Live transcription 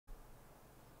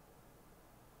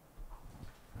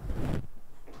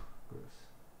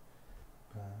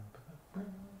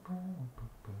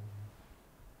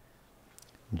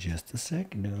Just a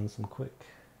sec, doing some quick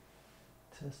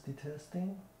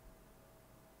testing.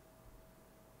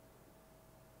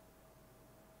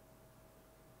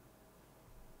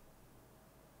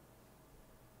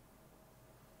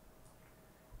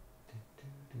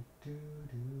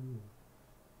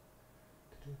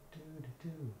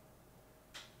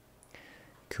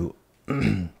 Cool.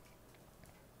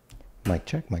 Mic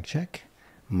check.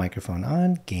 Microphone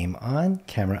on, game on,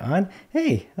 camera on.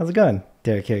 Hey, how's it going?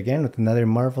 Derek here again with another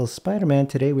Marvel Spider-Man.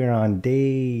 Today we're on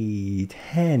day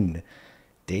 10.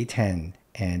 Day 10.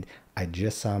 And I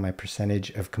just saw my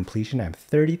percentage of completion. I'm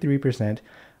 33%.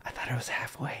 I thought I was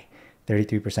halfway.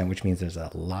 33%, which means there's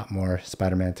a lot more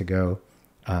Spider-Man to go,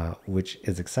 which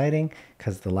is exciting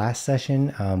because the last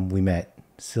session we met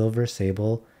Silver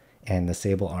Sable and the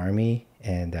Sable Army,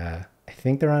 and I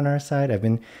think they're on our side. I've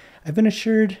been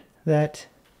assured that,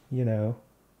 you know,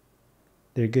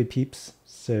 they're good peeps.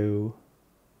 So,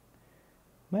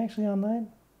 am I actually online?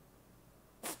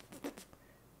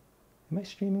 Am I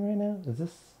streaming right now? Is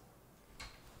this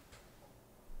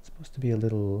supposed to be a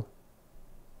little...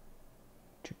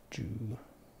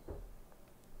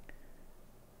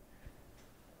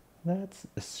 That's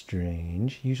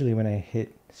strange. Usually when I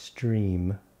hit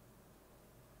stream,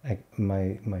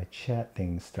 my chat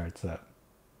thing starts up.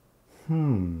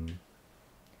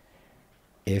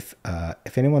 If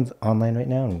anyone's online right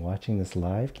now and watching this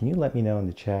live, can you let me know in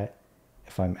the chat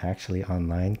if I'm actually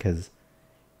online? Because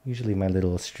usually my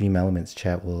little Stream Elements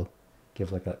chat will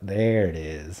give like a... There it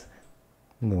is.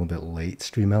 A little bit late,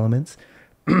 Stream Elements.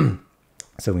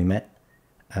 So we met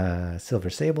Silver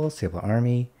Sable, Sable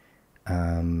Army.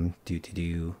 That's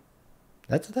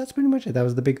pretty much it. That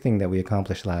was the big thing that we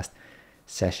accomplished last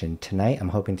session. Tonight I'm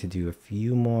hoping to do a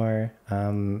few more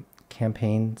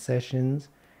campaign sessions,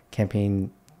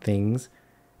 campaign things,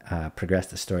 progress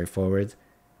the story forwards.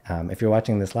 If you're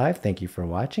watching this live, thank you for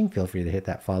watching. Feel free to hit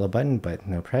that follow button, but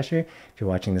no pressure. If you're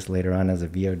watching this later on as a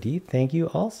VOD, thank you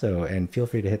also, and feel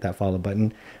free to hit that follow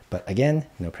button. But again,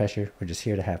 no pressure. We're just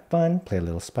here to have fun, play a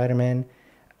little Spider-Man.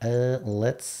 I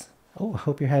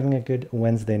hope you're having a good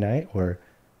Wednesday night or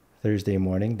Thursday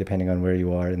morning, depending on where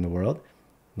you are in the world.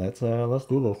 Let's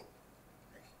do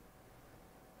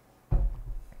this.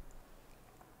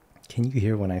 Can you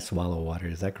hear when I swallow water?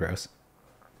 Is that gross?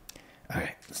 All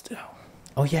right, let's do it.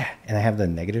 Oh yeah, and I have the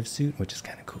negative suit, which is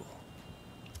kind of cool.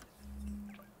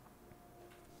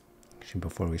 Actually,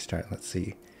 before we start, let's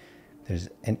see. There's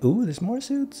more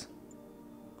suits.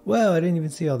 Whoa, I didn't even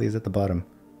see all these at the bottom.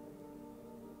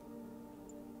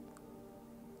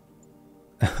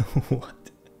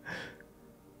 What?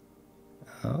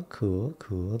 Oh, cool.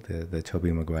 The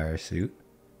Tobey Maguire suit.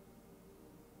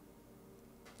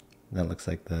 That looks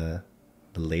like the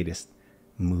latest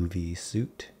movie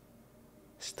suit.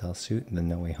 Stealth suit, the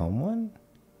No Way Home one.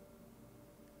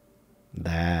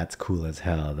 That's cool as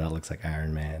hell. That looks like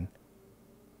Iron Man.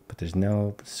 But there's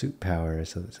no suit power,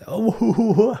 so there's... Oh,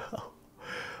 whoa.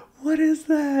 What is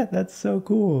that? That's so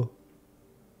cool.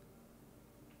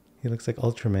 He looks like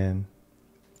Ultraman.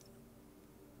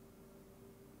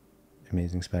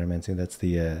 Amazing Spider-Man suit. That's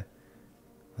the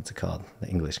what's it called? The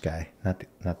English guy. Not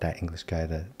that English guy,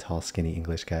 the tall, skinny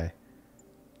English guy.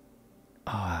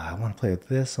 Oh, I want to play with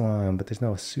this one, but there's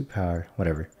no suit power.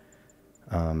 Whatever.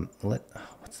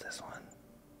 What's this one?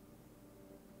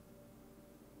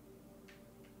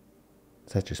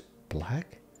 Is that just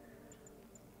black?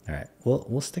 All right.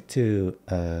 We'll stick to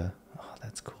oh,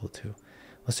 that's cool too.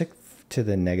 We'll stick to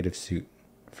the negative suit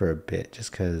for a bit,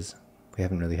 just because we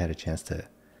haven't really had a chance to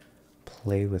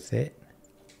play with it.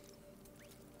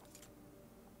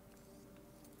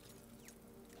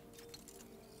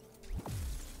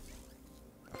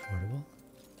 Affordable.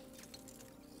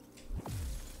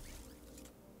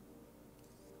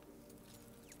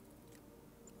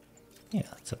 Yeah,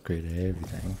 let's upgrade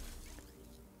everything.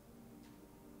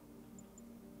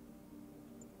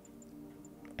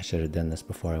 I should have done this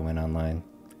before I went online.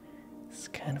 It's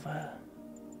kind of a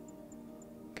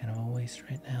waste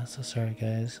right now, so sorry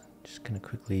guys. Just gonna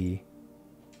quickly...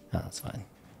 Oh, that's fine.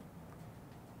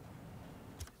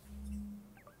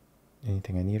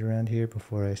 Anything I need around here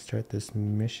before I start this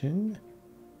mission?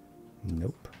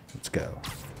 Nope. Let's go.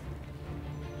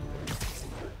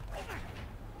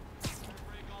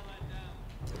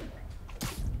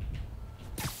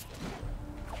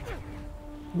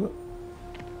 Whoop.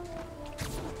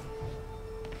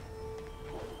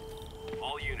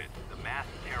 All units, the masked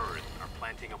terrorists are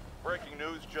planting a... Breaking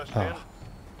news just in.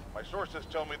 My sources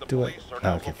tell me the Do police are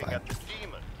now okay, looking fine. at the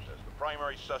demons as the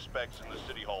primary suspects in the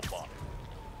City Hall bomb.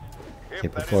 Okay,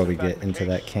 before we get into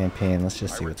that campaign, let's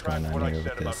just see what's going on here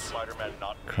with this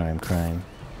crime.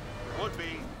 Would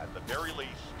be at the the very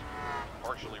least,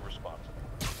 partially responsible.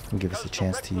 And give us a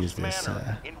chance to use this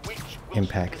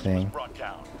impact thing.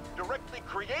 Directly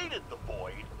created the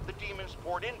void the demons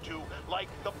poured into, like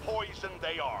the poison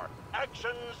they are.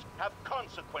 Actions have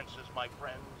consequences, my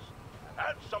friends. And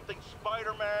that's something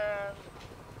Spider-Man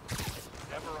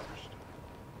never understood.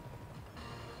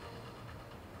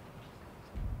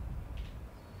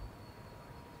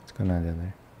 What's going on down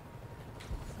there?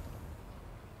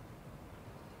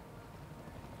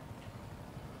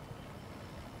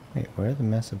 Wait, where are the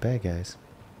massive bad guys?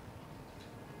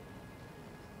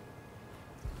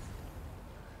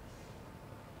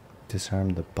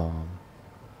 Disarm the bomb.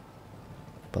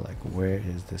 But like, where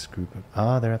is this group of...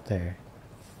 Oh, they're up there.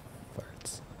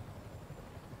 Farts.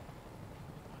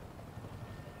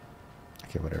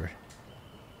 Okay, whatever.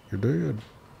 You're dead.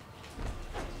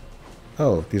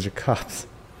 Oh, these are cops.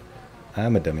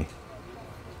 I'm a dummy.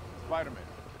 Spiderman,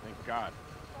 thank God.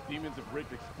 Demons have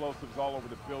rigged explosives all over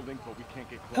the building, but we can't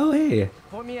get close. Oh, hey.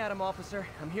 Point me at him, officer.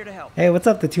 I'm here to help. Hey, what's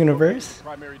up, the Tuniverse?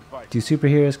 Primary device. Do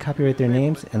superheroes copyright their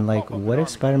names? And like, what if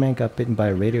Spider-Man got bitten by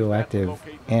a radioactive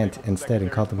ant instead and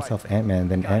called himself Ant-Man,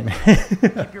 then Ant-Man?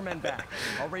 Keep your men back.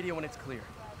 I'll radio when it's clear.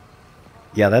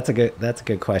 Yeah, that's a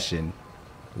good question.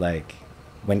 Like,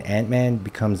 when Ant-Man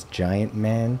becomes Giant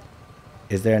Man,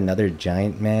 is there another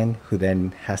Giant Man who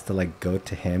then has to like go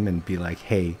to him and be like,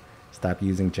 hey, stop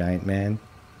using Giant Man?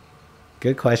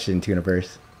 Good question,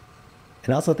 Tuniverse.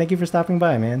 And also, thank you for stopping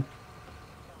by, man.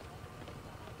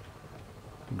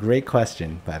 Great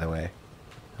question, by the way.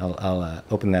 I'll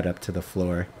open that up to the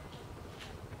floor.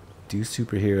 Do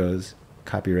superheroes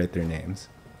copyright their names?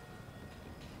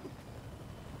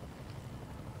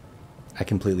 I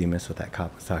completely missed what that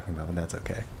cop was talking about, but that's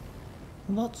okay.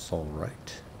 That's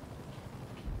alright.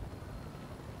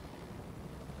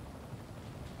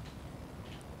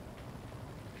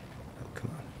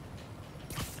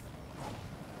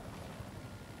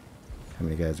 How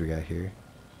many guys we got here?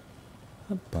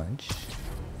 A bunch.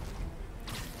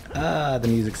 Ah, the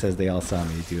music says they all saw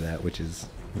me do that, which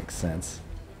makes sense.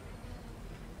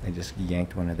 They just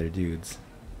yanked one of their dudes.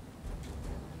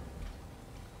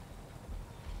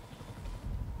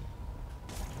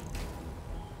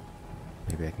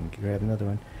 Maybe I can grab another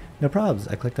one. No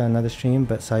probs. I clicked on another stream,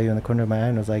 but saw you in the corner of my eye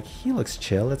and was like, he looks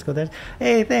chill. Let's go there.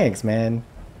 Hey, thanks, man.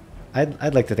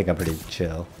 I'd like to think I'm pretty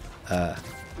chill.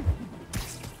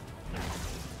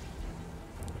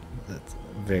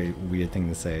 Very weird thing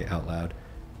to say out loud.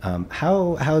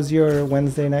 How's your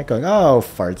Wednesday night going? Oh,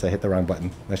 farts, I hit the wrong button.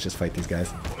 Let's just fight these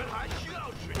guys.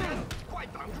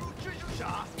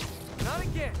 Not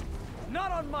again.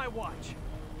 Not on my watch.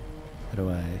 How do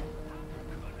I...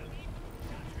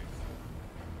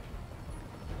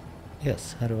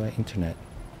 Yes, how do I internet?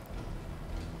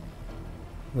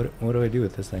 What do I do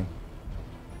with this thing?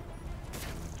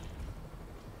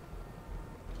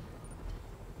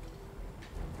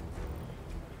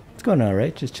 It's going all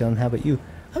right, just chilling. How about you?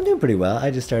 I'm doing pretty well. I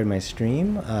just started my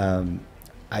stream.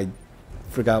 I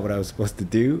forgot what I was supposed to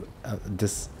do.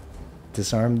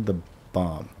 Disarm the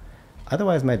bomb.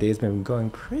 Otherwise, my day's been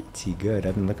going pretty good.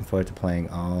 I've been looking forward to playing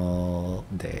all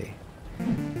day.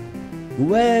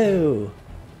 Whoa!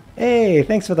 Hey,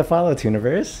 thanks for the follow,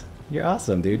 Tuniverse. You're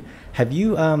awesome, dude. Have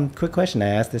you, quick question, I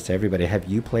asked this to everybody. Have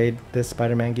you played this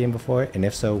Spider-Man game before? And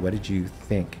if so, what did you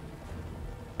think?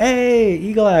 Hey,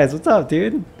 Eagle Eyes, what's up,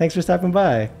 dude? Thanks for stopping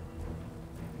by.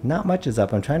 Not much is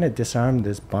up. I'm trying to disarm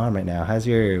this bomb right now. How's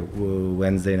your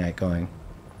Wednesday night going?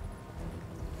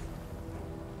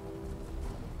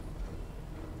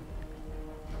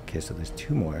 Okay, so there's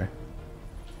two more.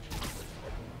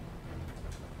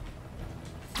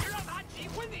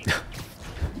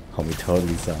 Homie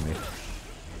totally saw me.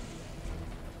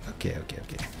 Okay.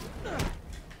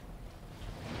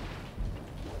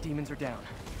 Demons are down.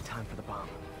 Time for the bomb.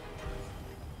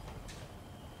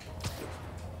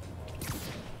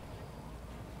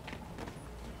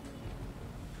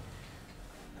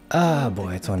 Ah,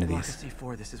 boy, it's one of these.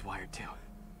 C4, this is wired too.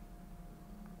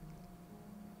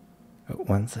 Oh,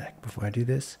 one sec before I do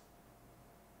this.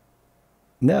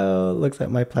 No, looks like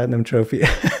my platinum trophy.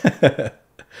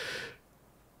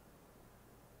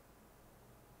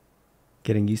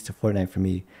 Getting used to Fortnite for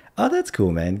me. Oh, that's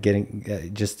cool, man.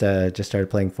 Getting just started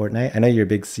playing Fortnite. I know you're a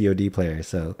big COD player,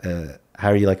 so how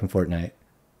are you liking Fortnite?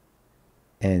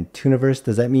 And Tuniverse,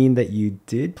 does that mean that you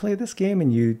did play this game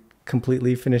and you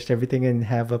completely finished everything and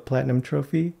have a platinum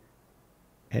trophy?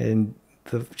 And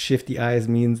the shifty eyes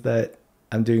means that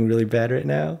I'm doing really bad right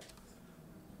now?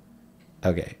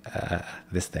 Okay,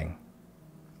 this thing.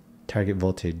 Target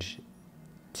voltage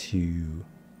to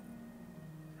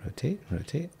rotate,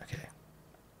 okay.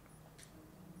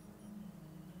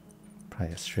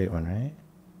 Probably a straight one, right?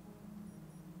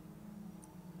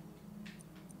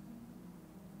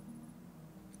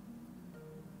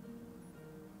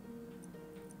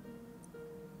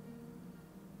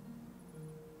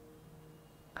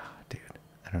 Oh, dude,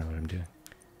 I don't know what I'm doing.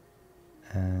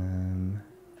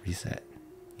 Reset.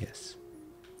 Yes.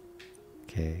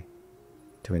 Okay.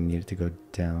 Do I need it to go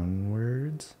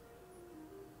downwards?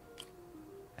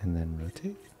 And then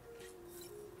rotate?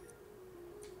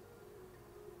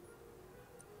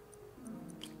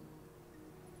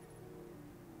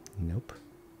 Nope.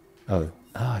 Oh,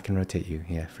 I can rotate you.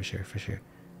 Yeah, for sure, for sure.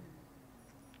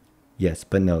 Yes,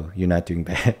 but no, you're not doing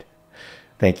bad.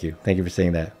 Thank you. Thank you for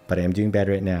saying that. But I am doing bad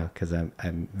right now because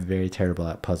I'm very terrible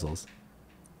at puzzles.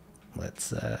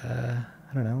 Let's I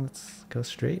don't know, let's go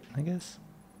straight, I guess.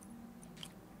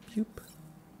 Boop.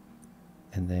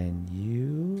 And then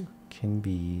you can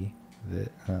be the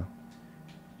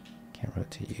can't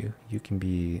rotate you. You can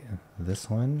be this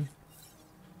one.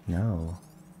 No.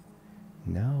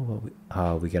 No,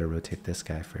 we gotta rotate this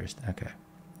guy first. Okay.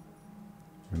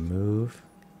 Remove.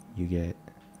 You get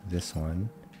this one.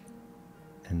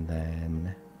 And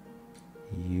then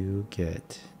you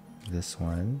get this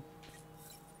one.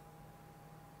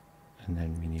 And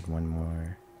then we need one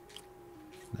more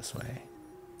this way.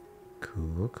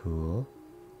 Cool, cool.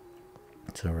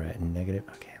 So we're at negative.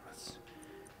 Okay, let's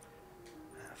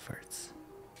farts.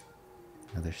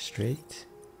 Another straight.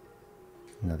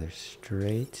 Another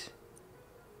straight.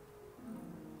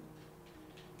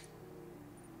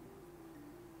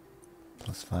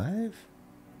 +5.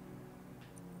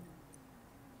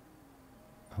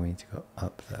 Oh, we need to go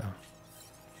up though.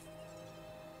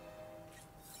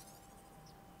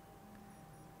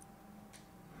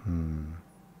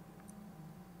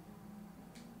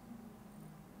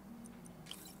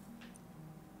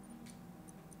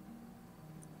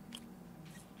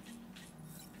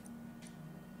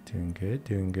 Doing good,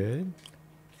 doing good.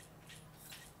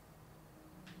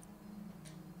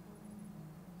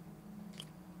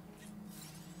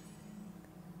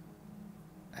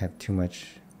 I have too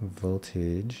much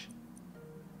voltage.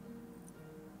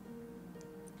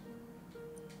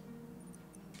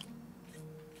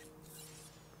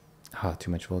 Ah,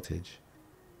 too much voltage.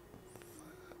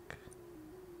 Fuck.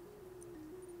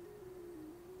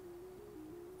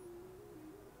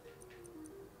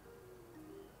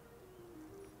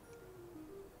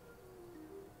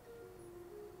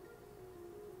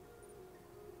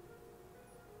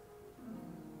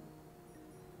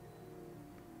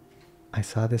 I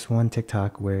saw this one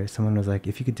TikTok where someone was like,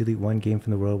 if you could delete one game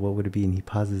from the world, what would it be? And he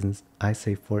pauses and I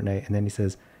say Fortnite, and then he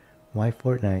says, why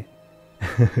Fortnite?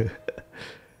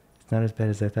 It's not as bad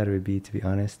as I thought it would be, to be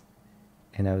honest.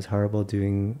 And I was horrible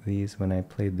doing these when I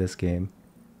played this game.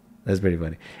 That's pretty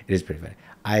funny. It is pretty funny.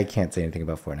 I can't say anything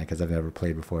about Fortnite because I've never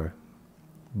played before.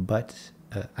 But,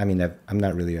 I mean, I'm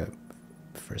not really a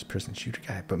first-person shooter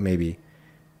guy, but maybe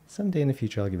someday in the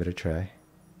future I'll give it a try.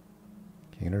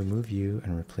 Okay, I'm going to remove you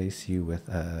and replace you with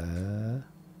a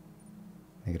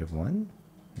 -1?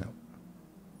 No.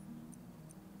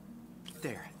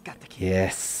 There, got the key.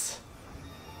 Yes.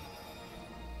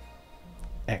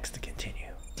 X to continue.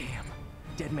 Damn,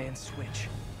 dead man's switch.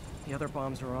 The other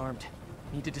bombs are armed.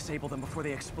 Need to disable them before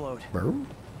they explode. Bro?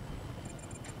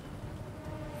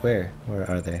 Where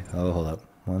are they? Oh, hold up.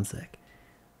 One sec.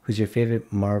 Who's your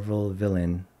favorite Marvel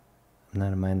villain? I'm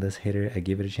not a mindless hater. I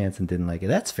gave it a chance and didn't like it.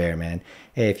 That's fair, man.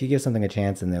 Hey, if you give something a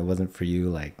chance and it wasn't for you,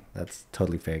 like, that's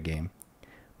totally fair game.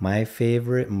 My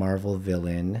favorite Marvel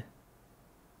villain.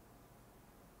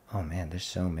 Oh man, there's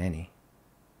so many.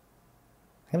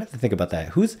 I'm gonna have to think about that.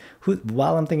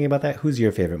 While I'm thinking about that, who's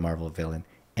your favorite Marvel villain?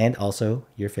 And also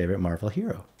your favorite Marvel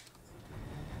hero?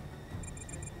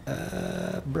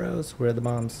 Bros, where are the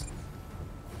bombs?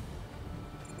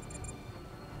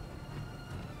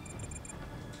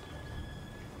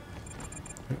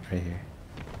 Right here.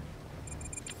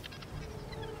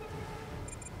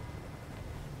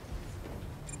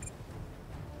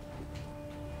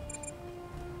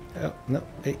 Oh, no.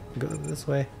 Hey, go this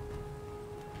way.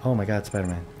 Oh my god,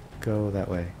 Spider-Man. Go that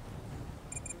way.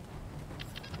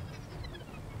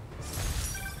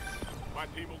 My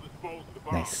team will dispose of the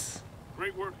bomb. Nice.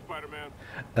 Great work, Spider-Man.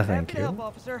 Thank Happy to help, you.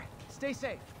 officer. Stay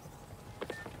safe.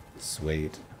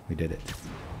 Sweet. We did it.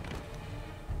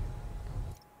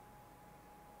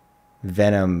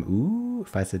 Venom. Ooh,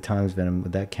 if I said Tom's Venom,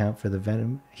 would that count for the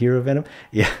Venom? Hero Venom?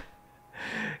 Yeah.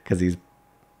 Because he's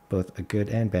both a good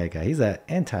and bad guy. He's an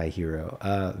anti-hero.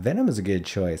 Venom is a good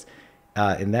choice.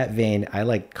 In that vein, I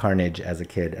liked Carnage as a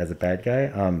kid, as a bad guy.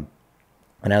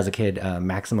 When I was a kid,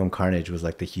 Maximum Carnage was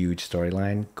like the huge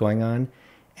storyline going on.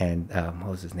 And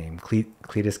what was his name?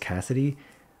 Cletus Cassidy.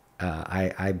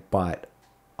 I bought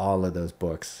all of those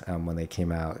books when they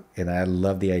came out, and I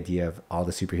love the idea of all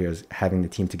the superheroes having the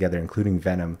team together, including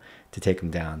Venom, to take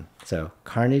them down. So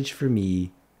Carnage for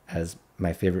me as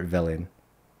my favorite villain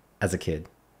as a kid.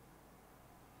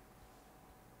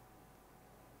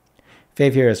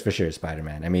 Fave hero is for sure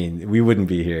Spider-Man. I mean, we wouldn't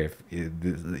be here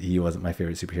if he wasn't my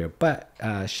favorite superhero. But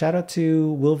shout out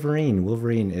to Wolverine.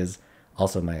 Wolverine is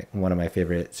also one of my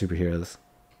favorite superheroes.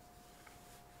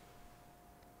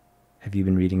 Have you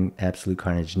been reading Absolute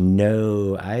Carnage?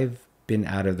 No, I've been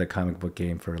out of the comic book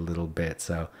game for a little bit,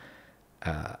 so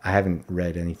I haven't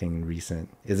read anything recent.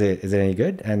 Is it any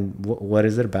good? And what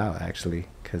is it about, actually?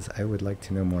 Because I would like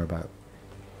to know more about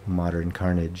modern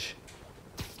Carnage.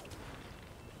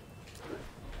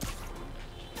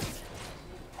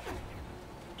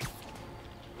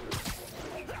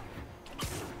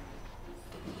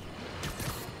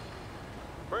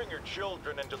 Bring your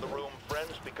children into the room,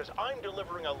 friends, because I'm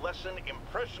delivering a lesson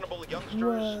impressionable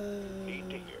youngsters need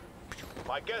to hear.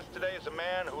 My guest today is a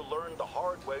man who learned the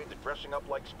hard way that dressing up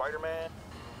like Spider-Man.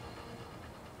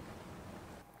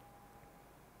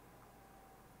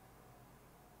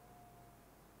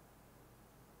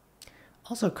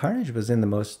 Also, Carnage was in the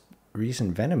most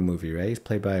recent Venom movie, right? He's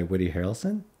played by Woody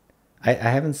Harrelson. I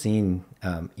haven't seen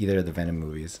either of the Venom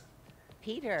movies,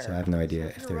 Peter. so I have no idea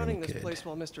If if you're they're any running this good. place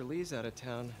while Mr. Lee's out of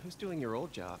town, who's doing your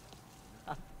old job?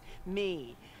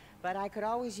 Me. But I could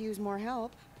always use more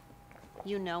help.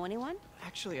 You know anyone?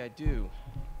 Actually, I do.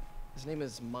 His name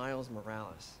is Miles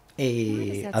Morales. Why does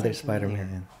Hey, that other sound familiar?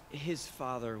 Spider-Man. His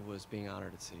father was being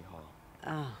honored at City Hall.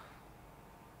 Oh,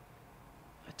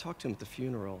 I talked to him at the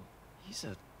funeral. He's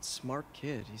a smart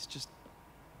kid. He's just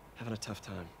having a tough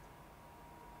time.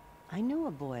 I knew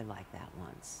a boy like that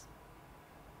once.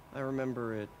 I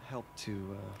remember it helped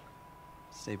to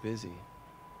stay busy.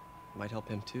 Might help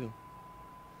him too.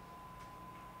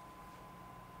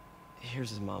 Here's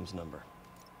his mom's number.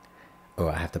 Oh,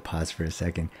 I have to pause for a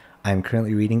second. I'm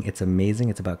currently reading It's Amazing.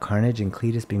 It's about Carnage and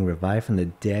Cletus being revived from the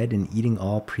dead and eating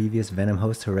all previous Venom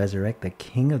hosts to resurrect the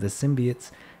king of the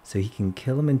symbiotes so he can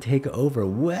kill him and take over.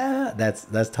 Wow, that's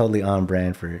totally on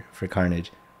brand for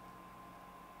Carnage.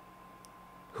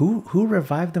 Who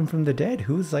revived them from the dead?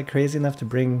 Who's like crazy enough to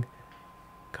bring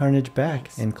Carnage back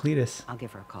Thanks. and Cletus? I'll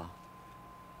give her a call.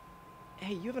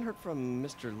 Hey, you haven't heard from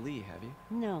Mr. Lee, have you?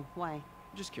 No, why?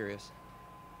 Just curious.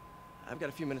 I've got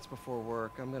a few minutes before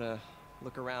work. I'm gonna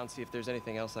look around, see if there's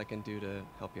anything else I can do to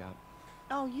help you out.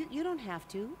 Oh, you don't have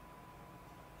to.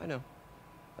 I know.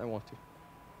 I want to.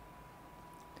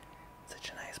 Such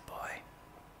a nice boy.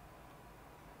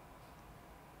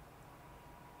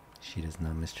 She does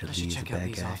not. Mr. I should Lee's a check out bad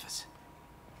Lee's guy. office.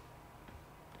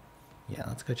 Yeah,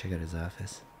 let's go check out his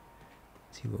office.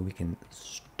 See what we can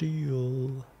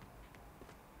steal.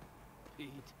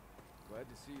 Pete, glad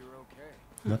to see you're okay.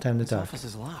 No time to His talk. office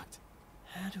is locked.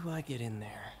 How do I get in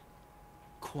there?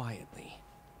 Quietly.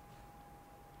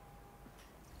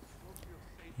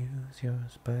 Use your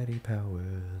spidey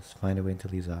powers. Find a way into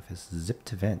Lee's office. Zip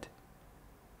to vent.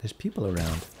 There's people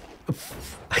around.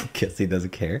 I guess he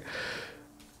doesn't care.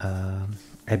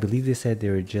 I believe they said they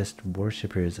were just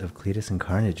worshippers of Cletus and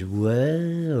Carnage.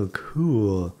 Whoa,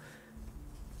 cool.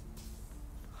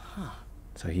 Huh.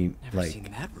 So he Never seen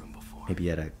that room before. maybe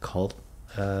had a cult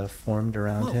formed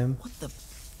around Whoa, him. what the?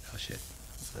 Oh shit!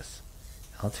 What's this?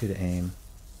 L2 to aim.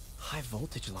 High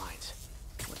voltage lines.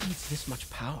 What needs this much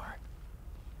power?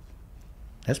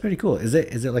 That's pretty cool. Is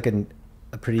it like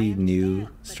a pretty new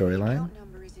storyline? Account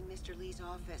number is in Mr. Lee's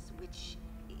office, which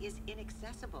is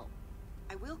inaccessible.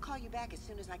 I will call you back as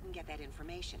soon as I can get that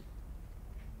information.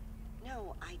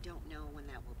 No, I don't know when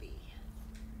that will be.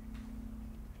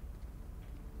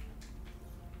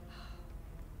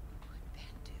 What'd Ben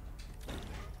do?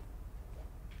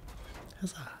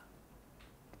 Huzzah.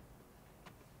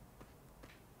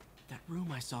 That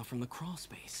room I saw from the crawl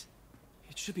space.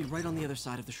 It should be right on the other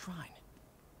side of the shrine.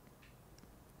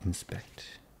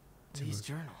 Inspect. Lee's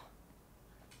journal.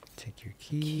 Take your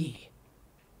key. Key.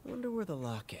 Wonder where the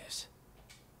lock is.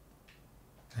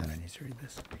 I don't need to read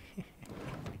this.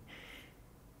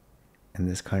 And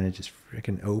this Carnage is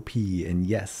freaking OP. And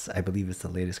yes, I believe it's the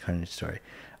latest Carnage story.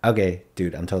 Okay,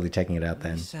 dude, I'm totally checking it out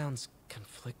then. He sounds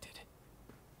conflicted.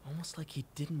 Almost like he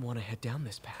didn't want to head down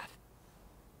this path.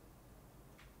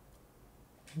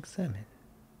 Examine.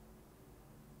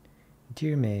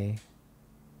 Dear May,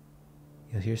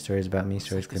 you'll hear stories about me,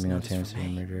 stories like this claiming I'll note is attempt for to be a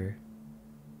May. murderer.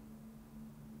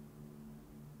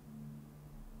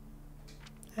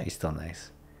 Yeah, he's still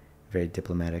nice. Very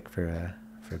diplomatic for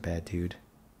a bad dude.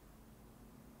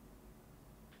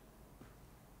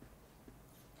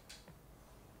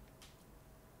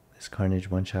 This Carnage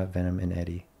one-shot Venom and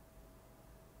Eddie.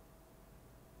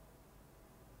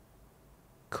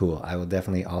 Cool. I will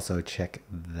definitely also check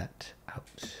that out.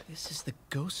 This is the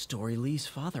ghost story Lee's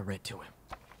father read to him.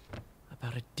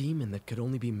 About a demon that could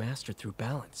only be mastered through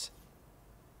balance.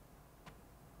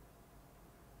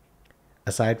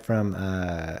 Aside from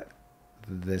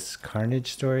this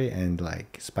Carnage story and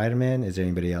like Spider-Man, is there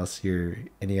anybody else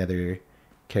any other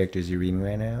characters you're reading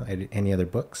right now? Any other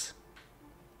books?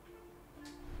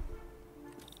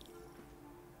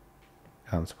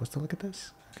 Oh, I'm supposed to look at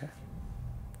this? Okay.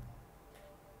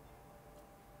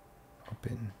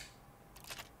 Open.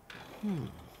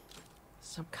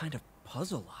 Some kind of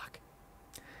puzzle lock.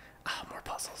 Ah, more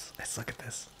puzzles. Let's look at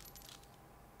this.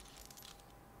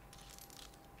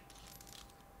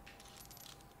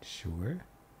 Sure.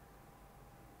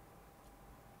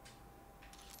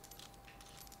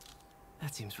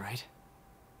 That seems right.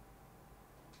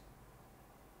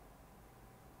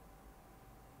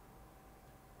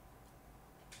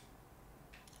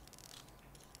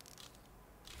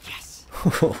 Yes.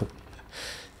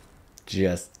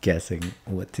 Just guessing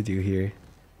what to do here.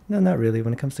 No, not really.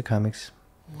 When it comes to comics,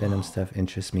 Venom stuff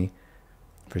interests me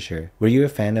for sure. Were you a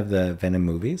fan of the Venom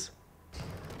movies?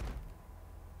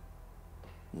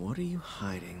 What are you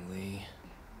hiding, Lee?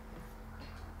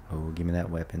 Oh, give me that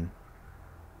weapon.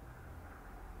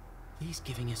 Lee's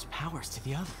giving his powers to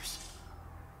the others.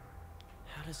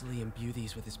 How does Lee imbue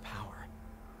these with his power?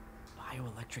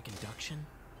 Bioelectric induction?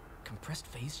 Compressed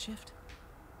phase shift?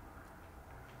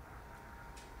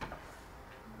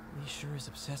 Lee sure is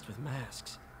obsessed with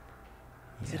masks.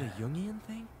 Is it a Jungian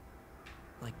thing?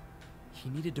 Like, he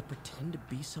needed to pretend to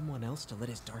be someone else to let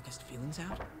his darkest feelings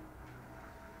out?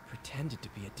 Pretended to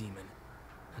be a demon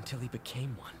until he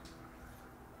became one.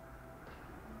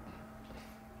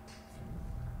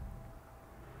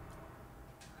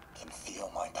 Can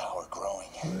feel my power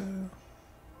growing,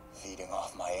 feeding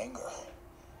off my anger.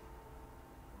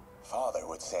 Father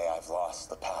would say I've lost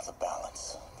the path of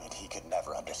balance, but he could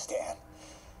never understand.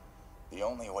 The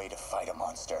only way to fight a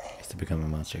monster Is to become a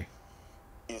monster.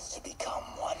 is to become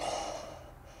one.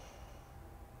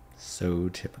 So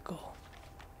typical.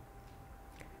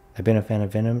 I've been a fan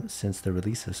of Venom since the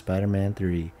release of Spider-Man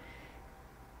 3.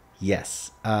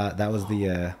 Yes, that was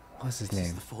the, what was his This is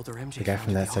name? the folder MJ The guy found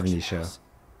from at that the auction 70s show. house.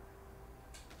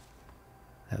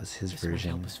 That was his This might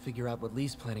version. help us figure out what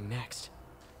Lee's planning next.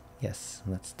 Yes,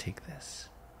 let's take this.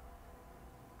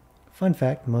 Fun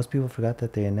fact, most people forgot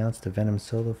that they announced a Venom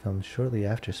solo film shortly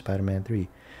after Spider-Man 3.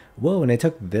 Whoa, and it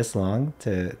took this long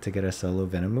to get a solo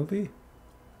Venom movie?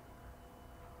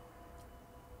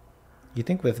 You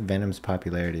think with Venom's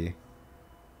popularity,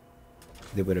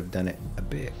 they would have done it a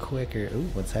bit quicker. Ooh,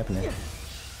 what's happening?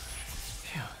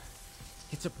 Phew.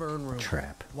 It's a burn room.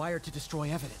 Trap. Wired to destroy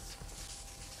evidence.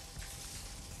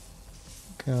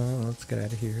 Go, let's get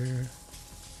out of here.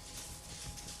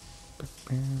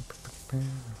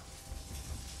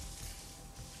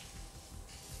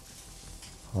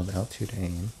 Hold L2 to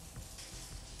aim.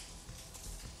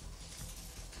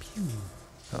 Pew.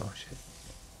 Oh shit.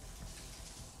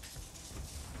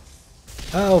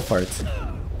 Oh, farts.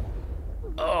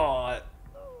 Oh,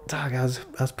 dog! I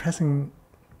was pressing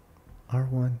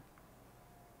R1.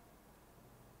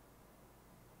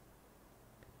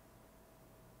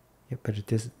 Yep, but it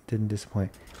didn't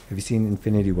disappoint. Have you seen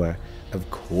Infinity War? Of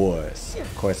course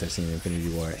I've seen Infinity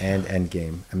War and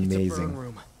Endgame. It's a burn Amazing.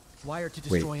 room. Wired to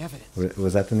Wait, destroy evidence.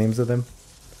 was that the names of them?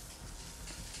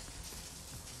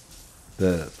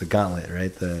 The gauntlet,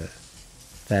 right? The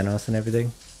Thanos and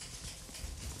everything.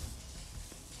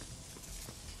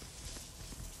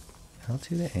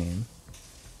 L2 the aim.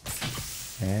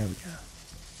 There we go.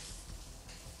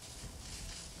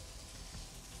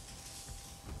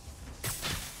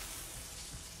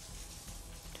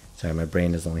 Sorry, my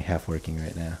brain is only half working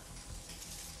right now.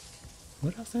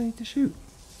 What else do I need to shoot?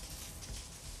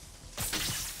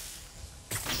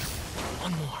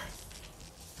 One more.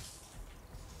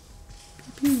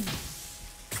 There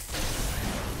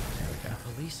we go.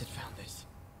 Police had found this.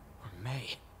 Or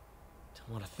May. Don't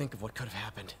want to think of what could have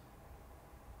happened.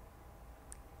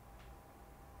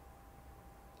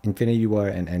 Infinity War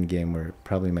and Endgame were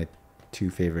probably my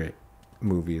two favorite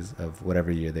movies of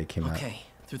whatever year they came out. Okay,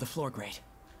 through the floor grate.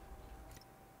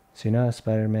 So you know how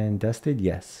Spider-Man dusted?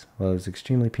 Yes. Well, it was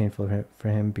extremely painful for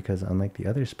him because unlike the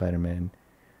other Spider-Man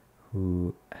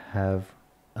who have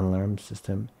an alarm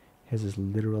system, his is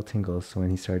literal tingles. So when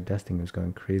he started dusting, it was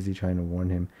going crazy trying to warn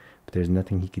him, but there's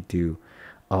nothing he could do.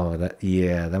 Oh, that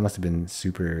must have been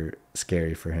super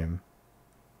scary for him.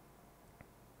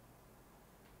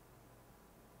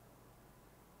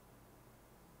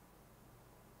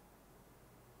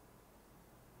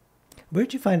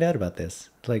 Where'd you find out about this?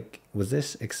 Like, was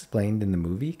this explained in the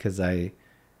movie? Because I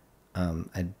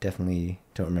I definitely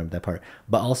don't remember that part.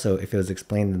 But also, if it was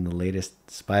explained in the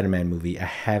latest Spider-Man movie, I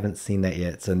haven't seen that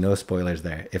yet, so no spoilers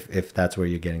there. If that's where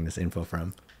you're getting this info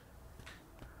from.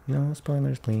 No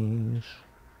spoilers, please.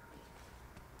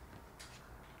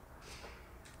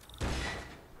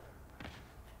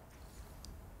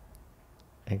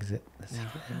 Exit.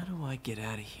 Now, how do I get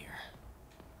out of here?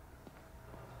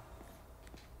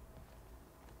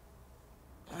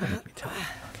 Let me tell you.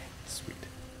 Okay, sweet.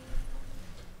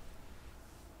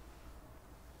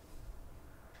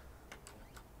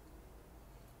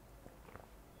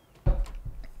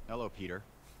 Hello, Peter.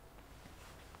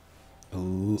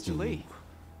 Ooh. Mr. Lee.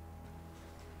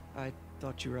 I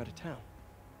thought you were out of town.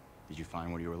 Did you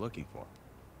find what you were looking for?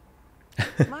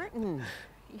 Martin,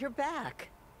 you're back.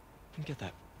 Get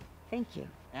that. Thank you.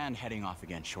 And heading off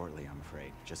again shortly, I'm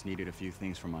afraid. Just needed a few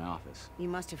things from my office. You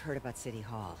must have heard about City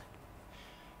Hall.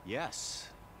 Yes.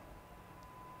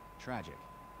 Tragic.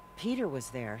 Peter was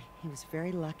there. He was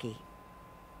very lucky.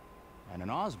 And an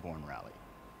Osborne rally.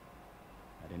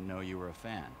 I didn't know you were a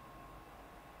fan.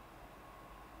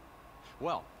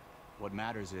 Well, what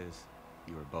matters is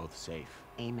you were both safe.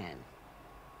 Amen.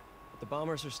 But the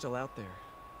bombers are still out there.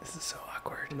 This is so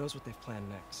awkward. Who knows what they've planned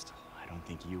next? I don't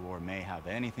think you or May have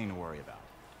anything to worry about.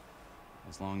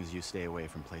 As long as you stay away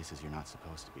from places you're not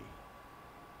supposed to be.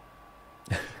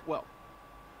 Well,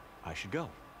 I should go.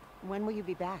 When will you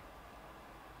be back?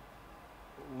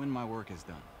 When my work is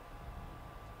done.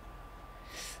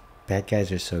 Bad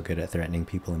guys are so good at threatening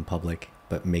people in public,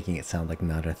 but making it sound like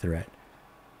not a threat.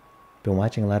 Been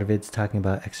watching a lot of vids talking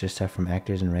about extra stuff from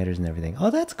actors and writers and everything. Oh,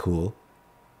 that's cool.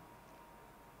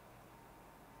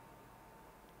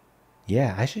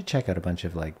 Yeah, I should check out a bunch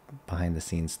of like behind the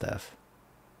scenes stuff.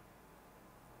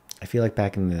 I feel like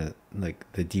back in the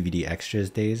the DVD extras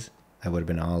days, I would have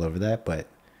been all over that, but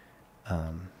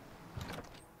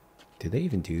do they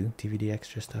even do DVD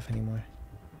extra stuff anymore?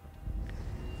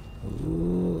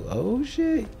 Ooh, oh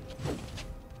shit.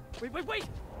 Wait!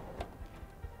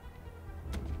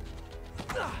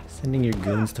 Sending your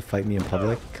goons to fight me in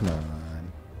public? Come on.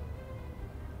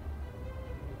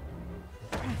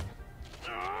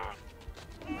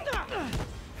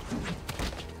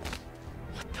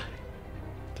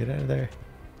 Get out of there.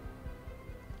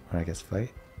 Or I guess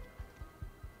fight.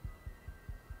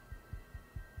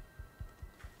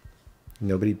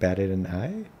 Nobody batted an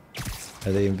eye?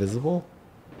 Are they invisible?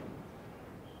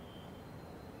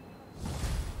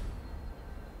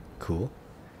 Cool.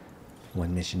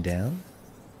 One mission down.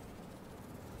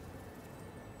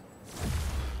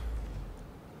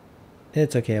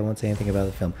 It's okay, I won't say anything about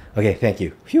the film. Okay, thank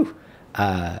you. Phew.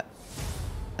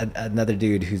 Another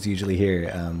dude who's usually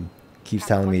here keeps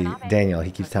telling me, Daniel, he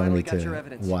keeps telling me to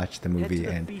watch the movie,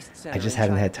 and I just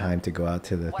haven't had time to go out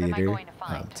to the theater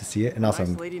to see it. And also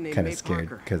I'm kind of scared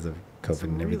because of COVID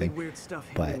and everything.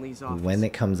 But when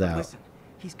it comes out,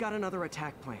 He's got another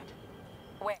attack planned.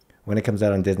 when it comes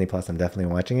out on Disney Plus, I'm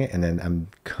definitely watching it, and then I'm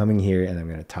coming here and I'm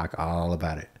going to talk all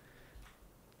about it.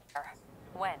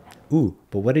 When? Ooh,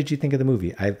 but what did you think of the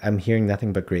movie? I'm hearing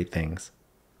nothing but great things.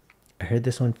 I heard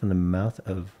this one from the mouth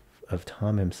of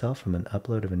Tom himself from an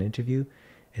upload of an interview.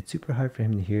 It's super hard for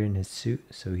him to hear in his suit,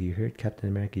 so he heard Captain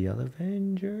America yell,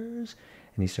 "Avengers!"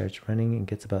 And he starts running and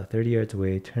gets about 30 yards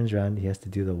away, turns around, he has to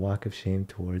do the walk of shame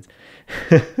towards...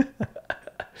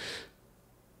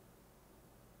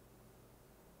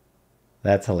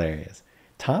 That's hilarious.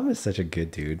 Tom is such a good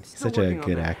dude. He's such a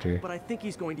good actor. But I think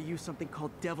he's going to use something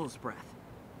called Devil's Breath.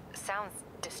 Sounds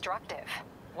destructive.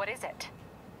 What is it?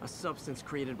 A substance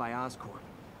created by Oscorp.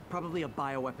 Probably a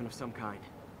bioweapon of some kind.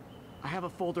 I have a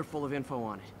folder full of info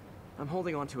on it. I'm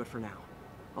holding on to it for now.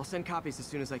 I'll send copies as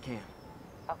soon as I can.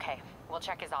 Okay, we'll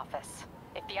check his office.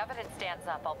 If the evidence stands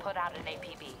up, I'll put out an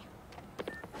APB.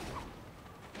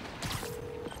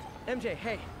 MJ,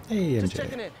 hey. Hey, Just MJ.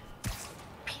 checking in.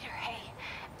 Peter, hey,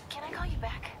 can I call you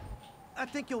back? I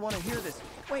think you'll want to hear this.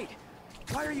 Wait,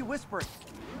 why are you whispering?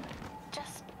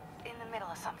 Just in the middle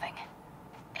of something.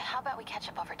 How about we catch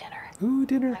up over dinner? Ooh,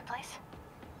 dinner. My place?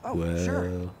 Oh, Whoa.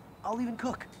 sure. I'll even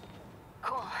cook.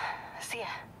 Cool. See ya.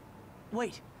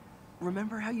 Wait,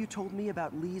 remember how you told me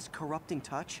about Lee's corrupting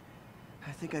touch?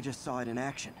 I think I just saw it in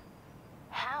action.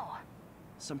 How?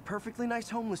 Some perfectly nice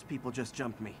homeless people just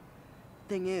jumped me.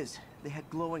 Thing is, they had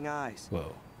glowing eyes.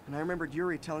 Whoa. And I remembered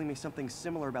Yuri telling me something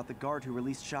similar about the guard who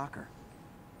released Shocker.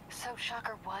 So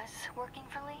Shocker was working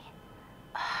for Lee?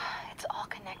 It's all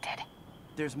connected.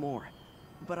 There's more,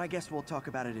 but I guess we'll talk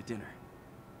about it at dinner.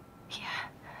 Yeah.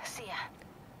 See ya.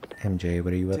 MJ,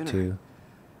 what are you up Dinner. to?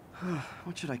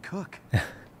 What should I cook?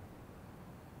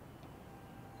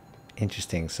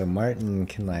 Interesting. So Martin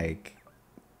can like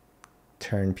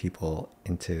turn people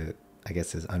into, I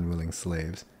guess, his unwilling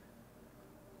slaves.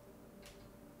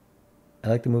 I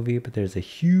like the movie, but there's a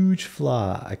huge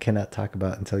flaw I cannot talk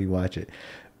about until you watch it.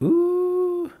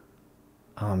 Ooh.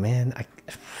 Oh man,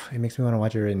 it makes me want to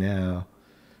watch it right now.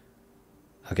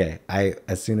 Okay,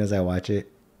 as soon as I watch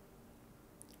it,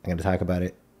 I'm gonna talk about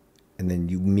it, and then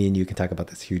me and you can talk about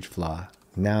this huge flaw.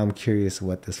 Now I'm curious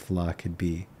what this flaw could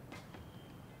be.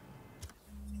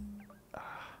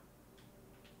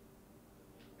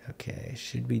 Okay,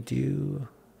 should we do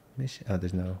mission? Oh,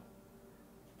 there's no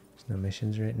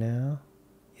missions right now.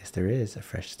 Yes, there is a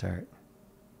fresh start.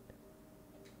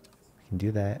 We can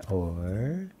do that,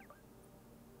 or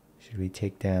should we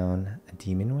take down a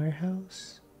demon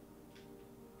warehouse?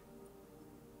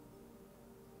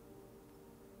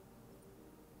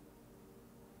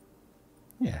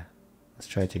 Yeah, let's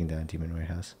try taking down a demon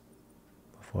warehouse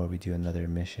before we do another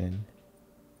mission.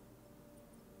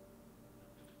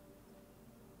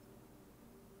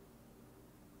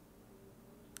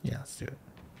 Yeah, let's do it.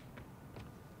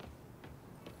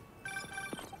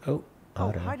 Oh,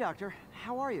 Otto. Hi, Doctor.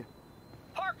 How are you?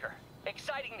 Parker,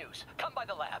 exciting news. Come by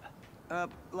the lab.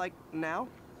 Like now?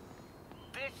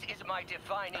 This is my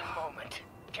defining moment.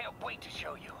 Can't wait to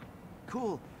show you.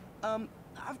 Cool.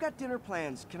 I've got dinner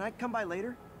plans. Can I come by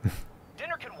later?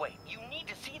 Dinner can wait. You need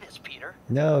to see this, Peter.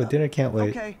 No, dinner can't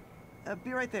wait. Okay.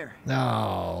 Be right there.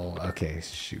 No. Okay,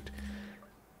 shoot.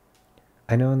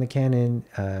 I know in the canon,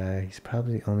 he's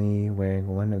probably only wearing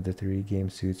one of the 3 game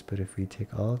suits, but if we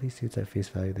take all these suits at face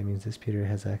value, that means this Peter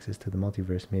has access to the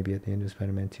multiverse. Maybe at the end of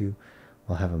Spider-Man 2,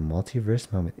 we'll have a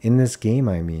multiverse moment. In this game,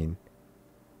 I mean.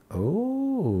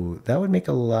 Oh, that would make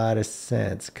a lot of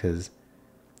sense, because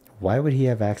why would he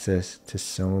have access to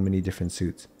so many different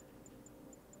suits?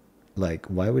 Like,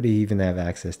 why would he even have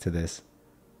access to this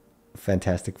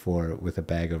Fantastic Four with a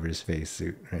bag over his face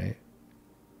suit, right?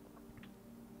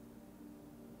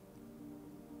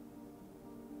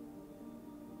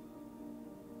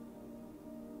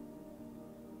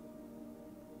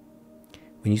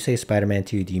 When you say Spider-Man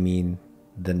 2, do you mean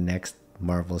the next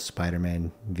Marvel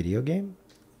Spider-Man video game?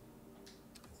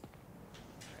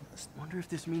 Wonder if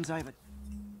this means I have a...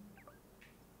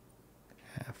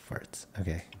 Farts.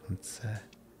 Okay, let's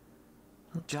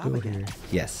job go again. here.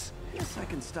 Yes. Guess I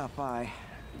can stop by,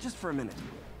 just for a minute.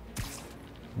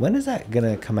 When is that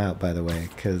gonna come out, by the way?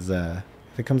 Because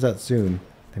if it comes out soon,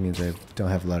 that means I don't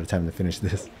have a lot of time to finish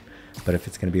this. But if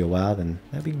it's gonna be a while, then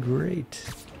that'd be great.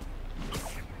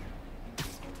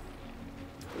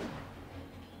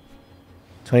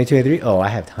 $22.83? Oh, I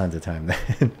have tons of time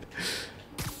then.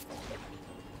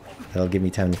 That'll give me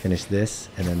time to finish this,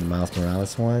 and then the Miles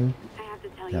Morales one.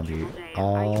 I'll be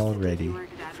all ready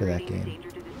for that game.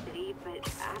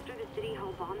 After the City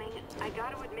Hall bombing, I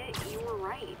gotta admit, you were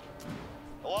right.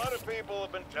 A lot of people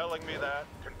have been telling me that.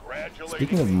 Congratulations.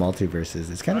 Speaking of multiverses,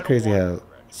 it's kind of crazy how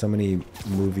so many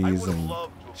movies and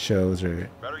shows are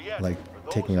like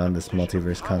taking on this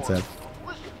multiverse concept.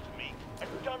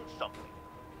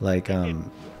 Like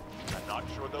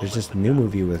there's this new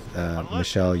movie with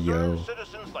Michelle Yeoh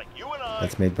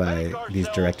that's made by these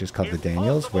directors called the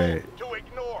Daniels, where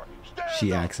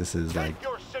she accesses like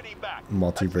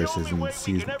multiverses and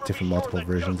sees different multiple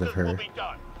versions of her.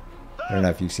 I don't know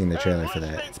if you've seen the trailer for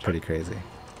that. It's pretty crazy.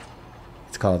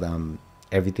 It's called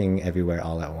Everything Everywhere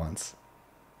All at Once.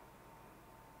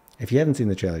 If you haven't seen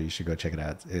the trailer, you should go check it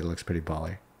out. It looks pretty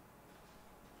baller.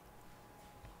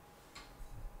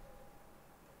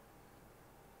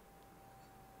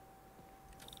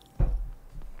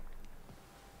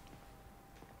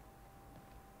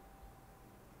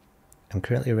 I'm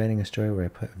currently writing a story where I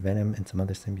put Venom and some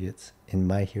other symbiotes in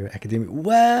My Hero Academia.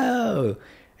 Whoa!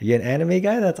 Are you an anime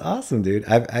guy? That's awesome, dude.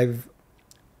 I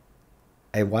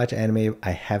watch anime.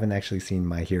 I haven't actually seen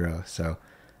My Hero, so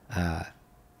I'm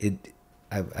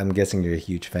guessing you're a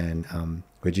huge fan.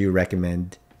 Would you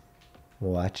recommend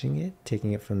watching it,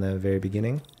 taking it from the very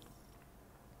beginning?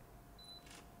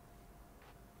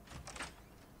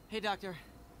 Hey, Doctor.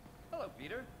 Hello,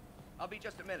 Peter. I'll be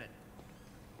just a minute.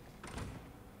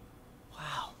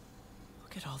 Wow,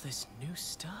 look at all this new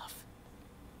stuff.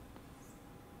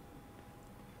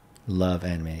 Love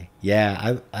anime.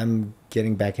 Yeah, I'm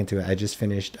getting back into it. I just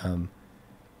finished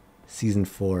season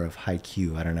 4 of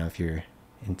Haikyuu. I don't know if you're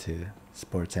into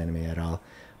sports anime at all,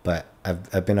 but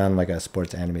I've been on like a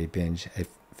sports anime binge. I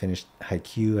finished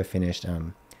Haikyuu. I finished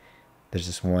there's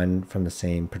this one from the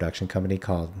same production company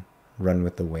called Run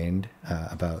with the Wind,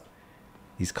 about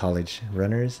these college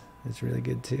runners. It's really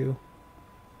good too.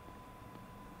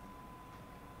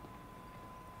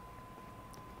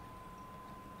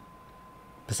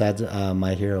 Besides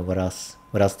My Hero, what else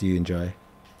do you enjoy?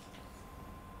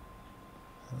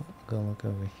 Go look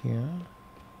over here.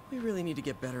 We really need to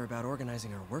get better about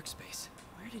organizing our workspace.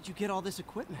 Where did you get all this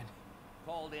equipment?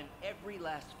 Called in every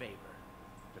last favor.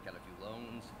 Took out a few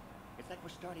loans. It's like we're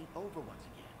starting over once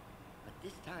again. But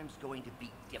this time's going to be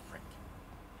different.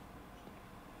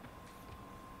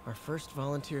 Our first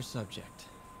volunteer subject,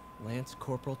 Lance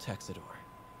Corporal Texador.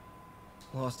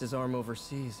 Lost his arm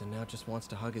overseas and now just wants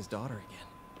to hug his daughter again.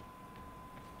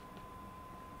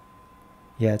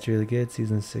 Yeah, it's really good.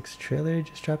 Season 6 trailer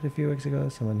just dropped a few weeks ago.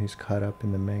 Someone who's caught up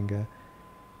in the manga.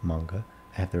 I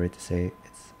have the right to say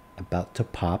it's about to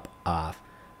pop off.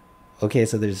 Okay,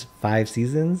 so there's 5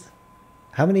 seasons.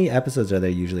 How many episodes are there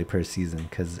usually per season?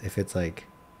 Because if it's like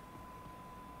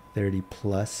 30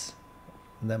 plus,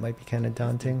 that might be kind of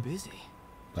daunting. Busy.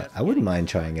 But I wouldn't mind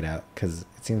trying it out because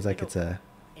it seems like it's a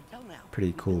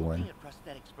pretty cool one. At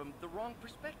prosthetics from the wrong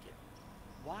perspective.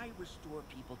 Why restore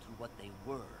people to what they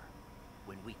were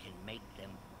when we can make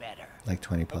them better? Like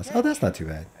 20 plus. Oh, that's not too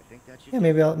bad. I think that should Yeah,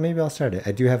 maybe I'll start it.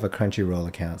 I do have a Crunchyroll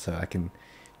account, so I can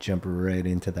jump right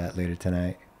into that later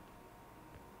tonight.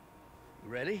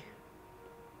 You ready?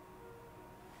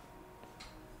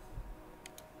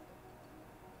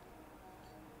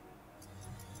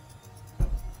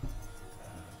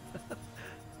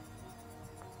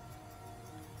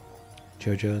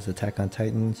 JoJo's Attack on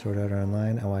Titan, Sword Art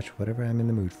Online. I watch whatever I'm in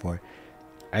the mood for.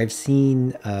 I've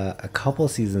seen a couple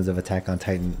seasons of Attack on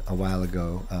Titan a while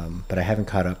ago, but I haven't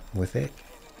caught up with it.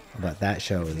 But that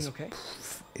show is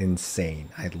insane.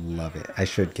 I love it. I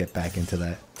should get back into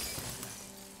that.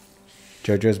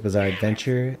 JoJo's Bizarre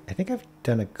Adventure. I think I've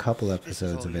done a couple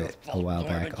episodes of it a while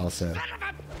back also.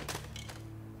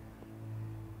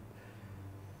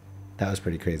 That was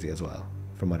pretty crazy as well,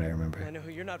 from what I remember. I know who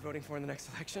you're not voting for in the next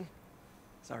election.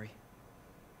 Sorry.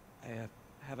 I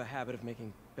have a habit of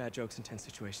making bad jokes in tense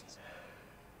situations.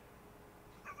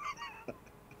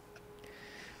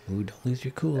 Ooh, don't lose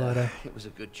your cool, Otto. It was a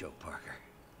good joke, Parker.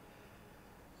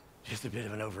 Just a bit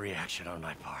of an overreaction on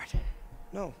my part.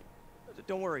 No,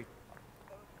 don't worry.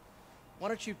 Why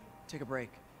don't you take a break?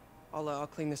 I'll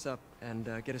clean this up and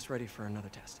get us ready for another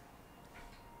test.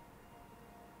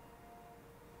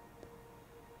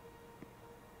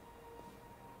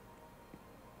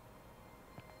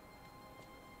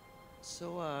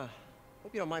 So,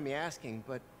 hope you don't mind me asking,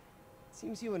 but it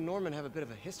seems you and Norman have a bit of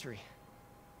a history.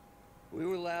 We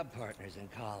were lab partners in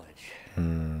college.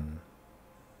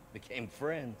 Became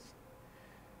friends.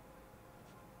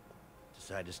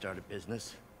 Decided to start a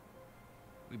business.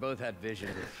 We both had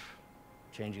visions of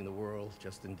changing the world,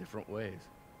 just in different ways.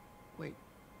 Wait,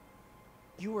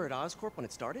 you were at Oscorp when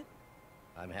it started?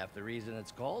 I'm half the reason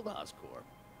it's called Oscorp.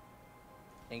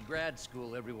 In grad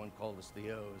school, everyone called us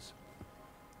the O's.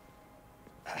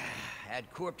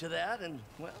 Add Corp to that, and,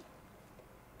 well,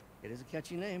 it is a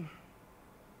catchy name.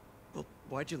 Well,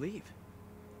 why'd you leave?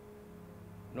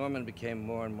 Norman became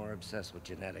more and more obsessed with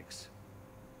genetics.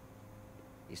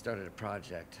 He started a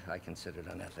project I considered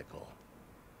unethical.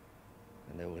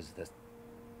 And there was this...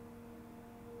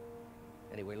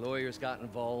 Anyway, lawyers got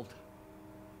involved.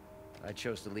 I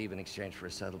chose to leave in exchange for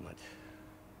a settlement.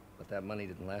 But that money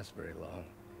didn't last very long.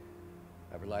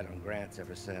 I've relied on grants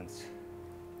ever since.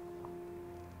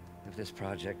 If this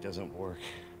project doesn't work...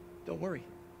 Don't worry.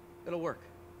 It'll work.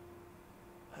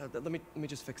 Let me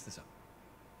just fix this up.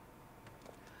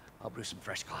 I'll brew some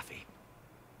fresh coffee.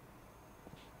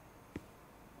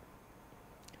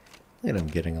 Look at them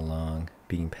getting along,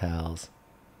 being pals.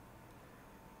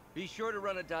 Be sure to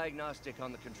run a diagnostic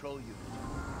on the control unit.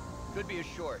 Could be a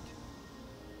short.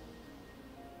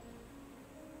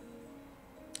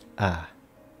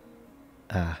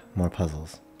 More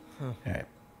puzzles. Huh. Alright.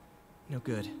 No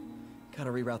good. Gotta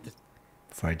reroute this.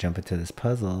 Before I jump into this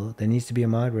puzzle, there needs to be a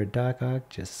mod where Doc Ock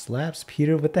just slaps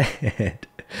Peter with the head.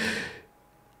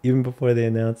 Even before they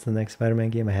announced the next Spider-Man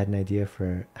game, I had an idea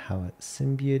for how a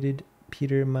symbioted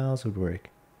Peter Miles would work.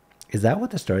 Is that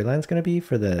what the storyline's going to be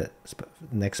for the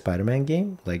next Spider-Man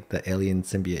game? Like the alien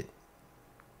symbiote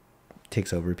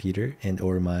takes over Peter and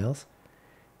or Miles?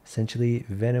 Essentially,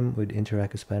 Venom would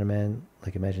interact with Spider-Man.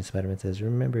 Like imagine Spider-Man says,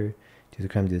 remember, do the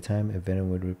crime, do the time. And Venom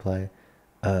would reply,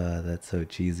 that's so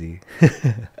cheesy.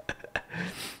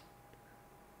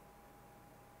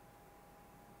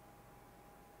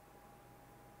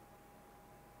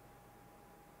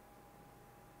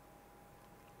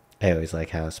 I always like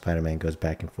how Spider-Man goes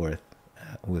back and forth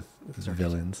with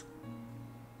villains.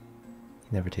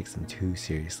 He never takes them too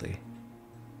seriously.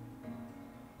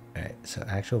 Alright, so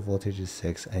actual voltage is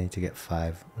 6. I need to get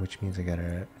 5, which means I got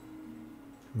a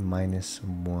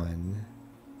 -1.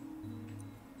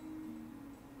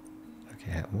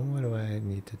 Okay, what do I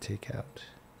need to take out?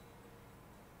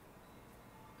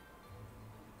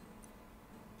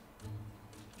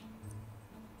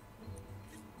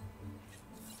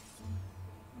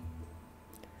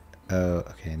 Oh,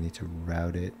 okay, I need to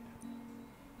route it.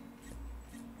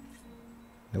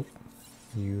 Nope.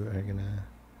 You are gonna...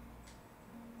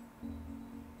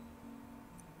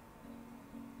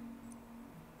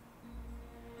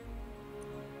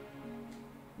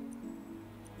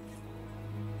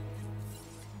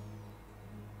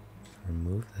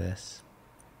 remove this.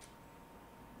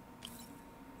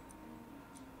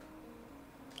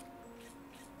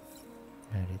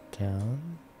 Write it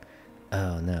down.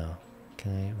 Oh no.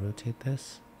 Can I rotate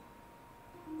this?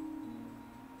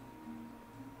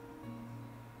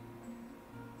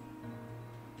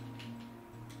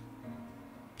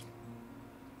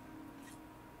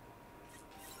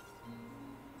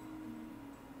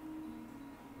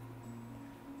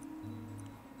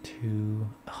 Two.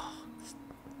 Oh,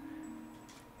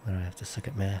 why do I have to suck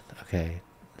at math? Okay,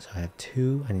 so I have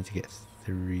 2. I need to get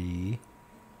 3.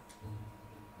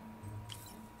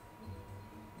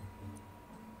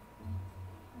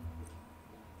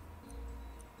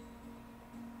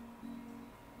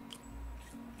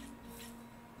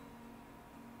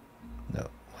 No,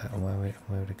 why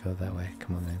would it go that way?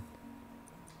 Come on, man.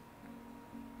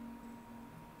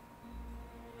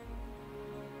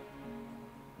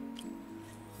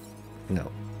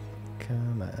 No,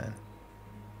 come on.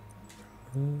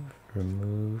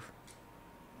 Remove.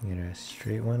 Get a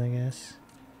straight one, I guess.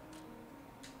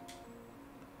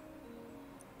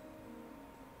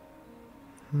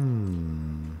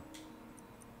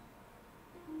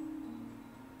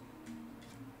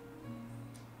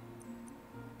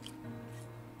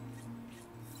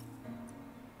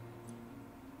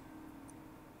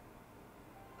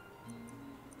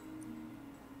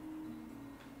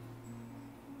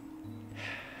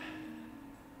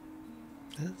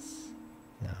 This?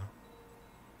 No.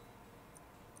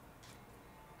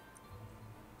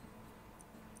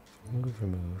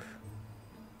 Remove.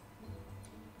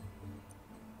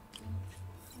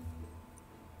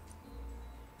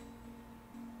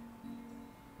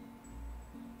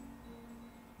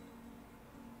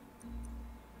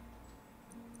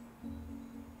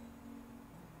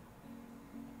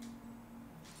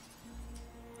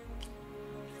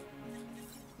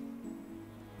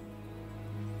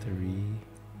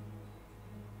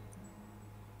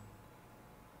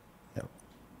 No.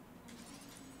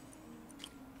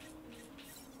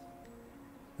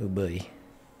 Oh boy.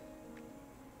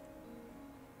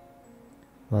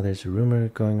 Well, there's a rumor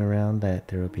going around that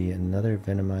there will be another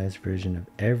Venomized version of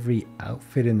every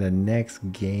outfit in the next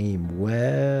game.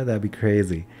 Well, that'd be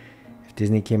crazy. If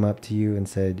Disney came up to you and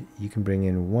said, you can bring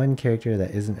in one character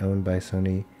that isn't owned by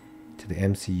Sony to the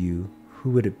MCU, who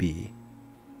would it be?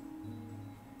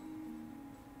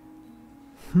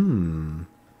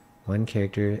 One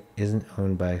character isn't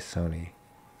owned by Sony.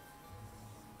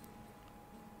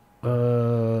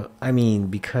 I mean,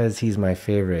 because he's my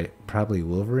favorite, probably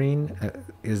Wolverine.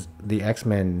 Is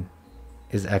X-Men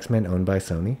owned by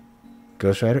Sony?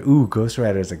 Ghost Rider? Ooh, Ghost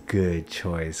Rider is a good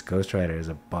choice. Ghost Rider is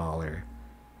a baller.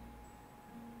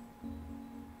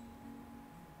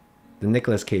 The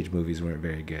Nicolas Cage movies weren't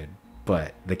very good,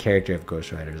 but the character of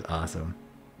Ghost Rider is awesome.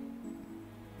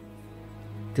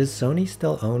 Does Sony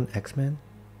still own X-Men?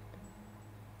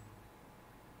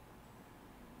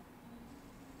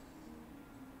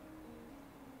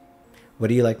 What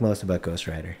do you like most about Ghost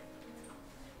Rider?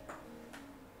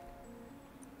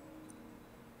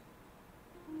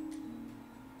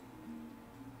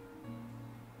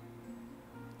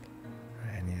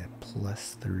 I need a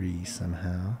 +3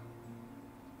 somehow.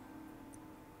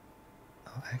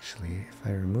 Oh, actually, if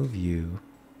I remove you,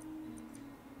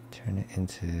 turn it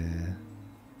into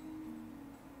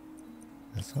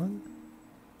this one?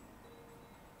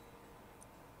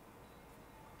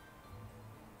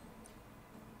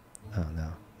 Oh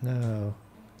no, no,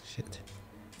 shit.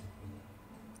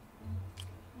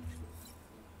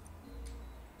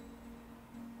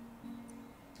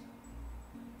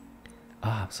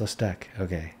 Ah, I'm so stuck.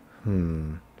 Okay.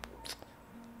 How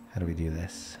do we do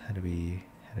this? How do we...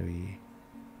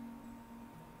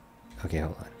 Okay,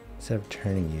 hold on. Instead of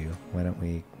turning you, why don't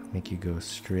we make you go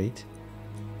straight,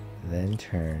 then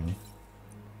turn,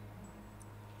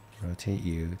 rotate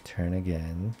you, turn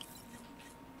again.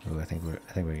 Oh, I think we're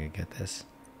gonna get this.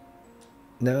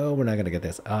 No, we're not gonna get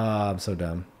this. Ah, I'm so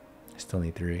dumb. I still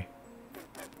need 3.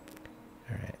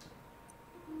 All right.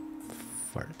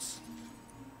 Farts.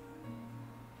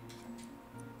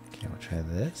 Okay, we'll try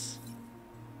this.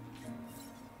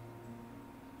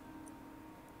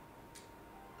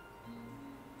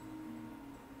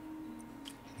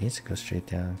 It needs to go straight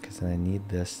down because then I need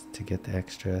this to get the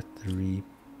extra 3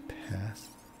 pass.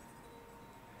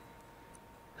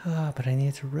 Ah, but I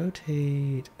need to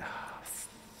rotate. Ah,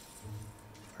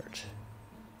 fart.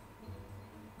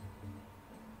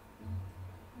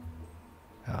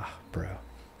 Oh, bro.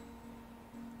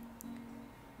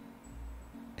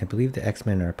 I believe the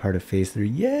X-Men are part of Phase 3.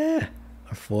 Yeah!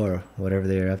 Or 4, whatever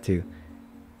they are up to.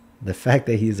 The fact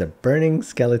that he's a burning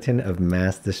skeleton of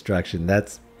mass destruction.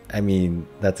 That's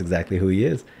exactly who he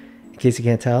is. In case you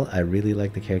can't tell, I really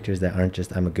like the characters that aren't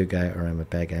just I'm a good guy or I'm a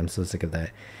bad guy. I'm so sick of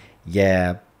that.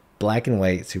 Yeah, black and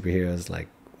white superheroes, like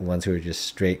ones who are just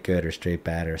straight good or straight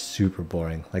bad, are super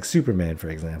boring. Like Superman, for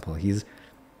example. He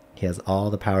has all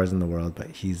the powers in the world, but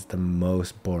he's the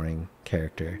most boring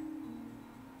character.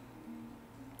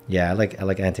 Yeah, I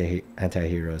like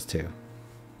anti-heroes too.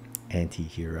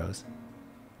 Anti-heroes.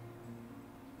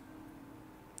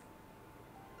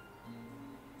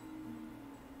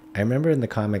 I remember in the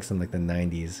comics in like the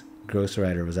 90s, Ghost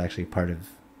Rider was actually part of...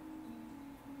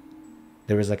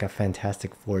 There was like a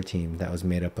Fantastic Four team that was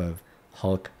made up of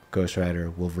Hulk, Ghost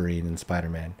Rider, Wolverine, and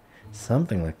Spider-Man.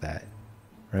 Something like that.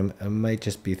 Or I might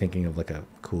just be thinking of like a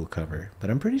cool cover, but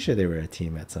I'm pretty sure they were a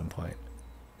team at some point.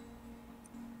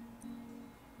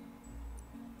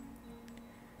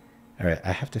 Alright,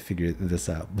 I have to figure this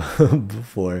out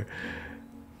before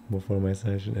my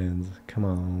session ends. Come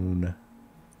on.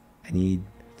 I need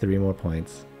 3 more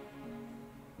points.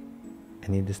 I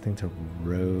need this thing to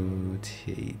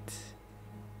rotate.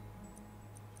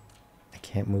 I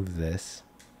can't move this.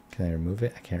 Can I remove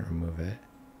it? I can't remove it.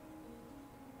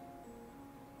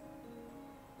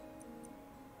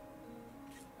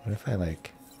 What if I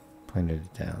like pointed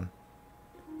it down?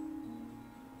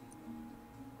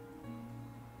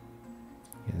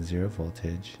 Get 0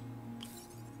 voltage.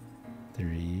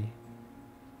 3.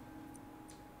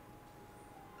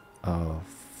 Oh,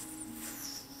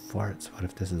 farts. What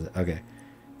if this is... Okay.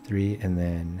 3 and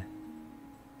then...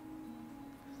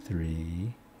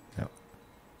 3... No.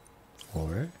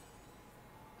 4.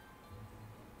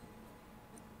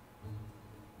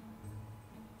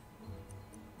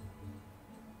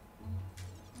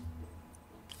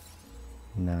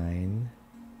 Nine.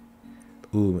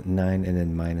 Ooh, 9 and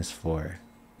then -4.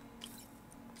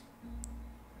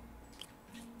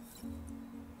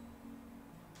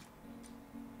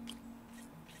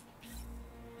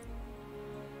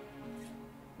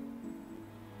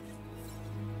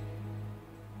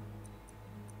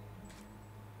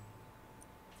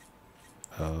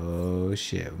 Oh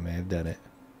shit, we may have done it.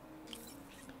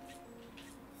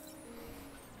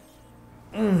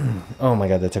 Oh my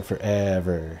god, that took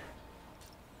forever.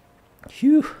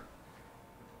 Phew.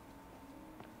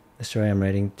 The story I'm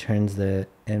writing turns the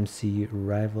MC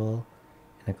rival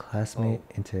and a classmate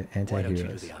into anti-heroes. Why don't you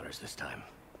do the honors this time?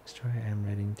 The story I'm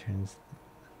writing turns...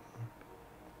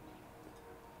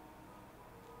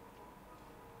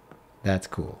 That's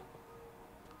cool.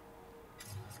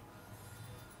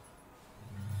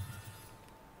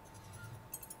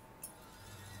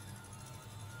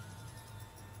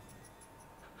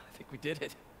 I think we did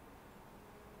it.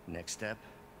 Next step,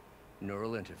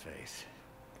 neural interface.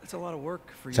 That's a lot of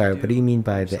work for you. Sorry, to what do you mean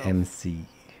by yourself. the MC?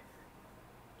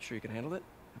 Sure you can handle it?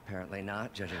 Apparently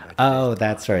not, judging by Oh, today's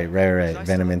that's plot. right. Right. Because I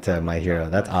Venom still into have My plenty Hero.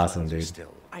 of That's my awesome, files are dude.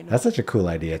 still- I know. That's such a cool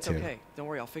idea, It's too. okay. Don't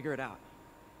worry, I'll figure it out.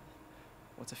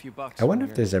 What's a few bucks? I wonder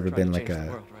when if there's you're ever trying been to like change the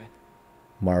a world, right?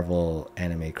 Marvel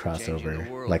anime Changing the crossover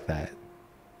world. like that.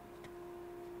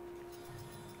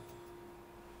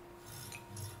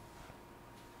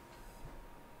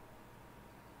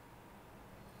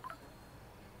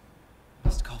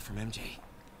 Missed a call from MJ.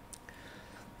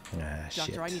 Ah, shit.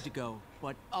 Doctor, I need to go,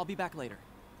 but I'll be back later.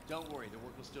 Don't worry, the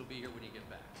work will still be here when you get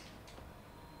back.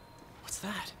 What's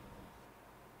that?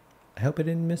 I hope I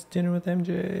didn't miss dinner with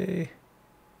MJ.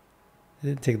 It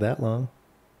didn't take that long.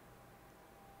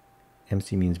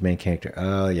 MC means main character.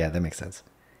 Oh, yeah, that makes sense.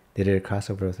 They did a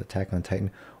crossover with Attack on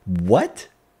Titan. What?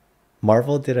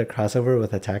 Marvel did a crossover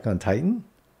with Attack on Titan?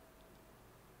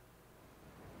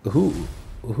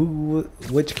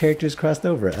 Which characters crossed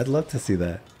over? I'd love to see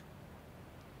that.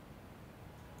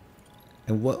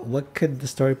 And what could the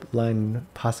storyline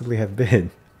possibly have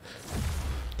been?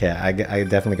 Yeah, I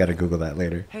definitely got to Google that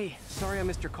later. Hey, sorry I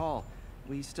missed your call.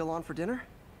 We still on for dinner?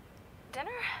 Dinner?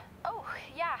 Oh,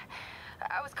 yeah.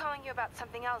 I was calling you about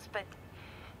something else, but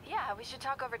yeah, we should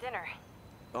talk over dinner.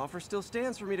 Offer still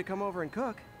stands for me to come over and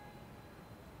cook.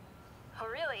 Oh,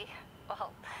 really?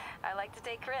 Well, I like to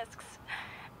take risks.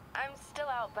 I'm still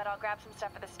out, but I'll grab some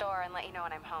stuff at the store and let you know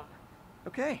when I'm home.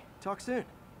 Okay, talk soon.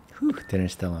 Whew,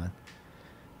 dinner's still on.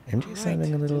 MJ's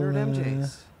sounding a little... Dinner at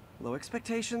MJ's. Low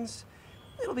expectations.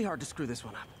 It'll be hard to screw this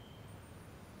one up.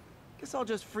 Guess I'll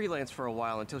just freelance for a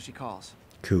while until she calls.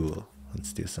 Cool.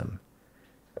 Let's do some...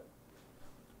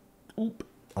 Oop.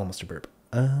 Almost a burp.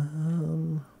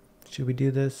 Should we do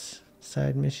this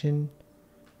side mission?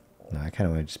 No, I kind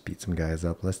of want to just beat some guys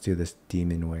up. Let's do this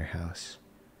demon warehouse.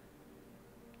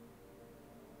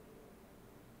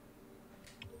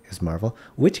 Is Marvel?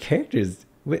 Which characters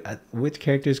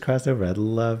crossed over? I'd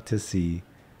love to see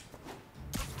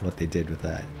what they did with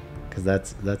that, because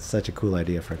that's such a cool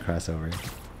idea for a crossover.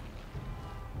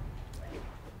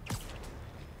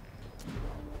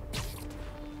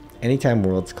 Anytime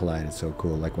worlds collide is so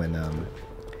cool. Like when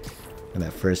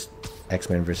that first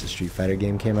X-Men vs. Street Fighter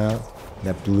game came out,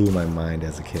 that blew my mind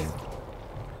as a kid.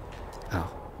 Oh,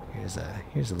 here's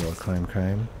a little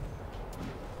crime.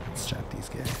 Let's chop these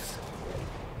guys.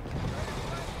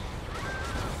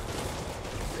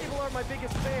 People are my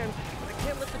biggest fans, but I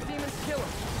can't let the demons kill them.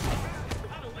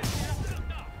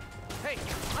 Hey,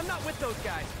 I'm not with those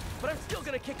guys, but I'm still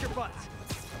gonna kick your butts.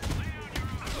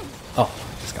 Oh,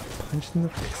 just got punched in the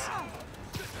face.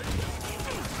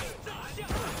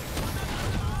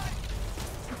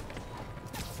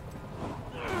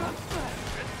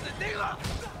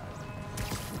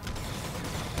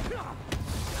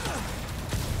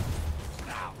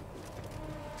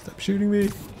 Stop shooting me.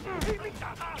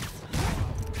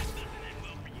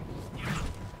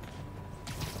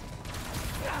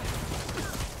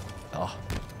 Oh.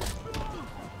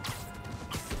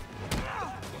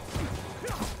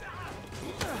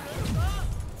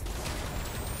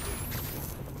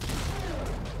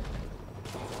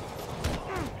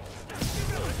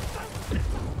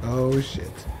 Oh shit.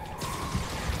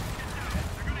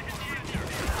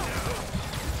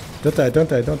 Don't die, don't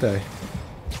die, don't die.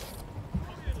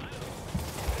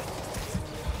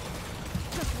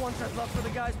 Just once I'd love for the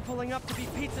guys pulling up to be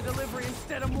pizza delivery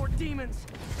instead of more demons.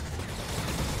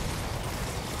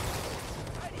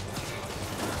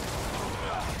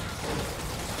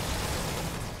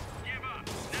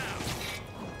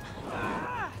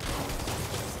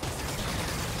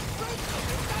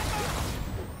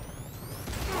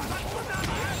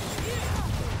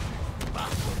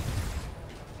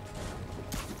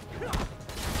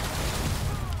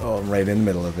 Oh, I'm right in the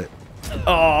middle of it.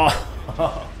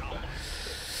 Oh!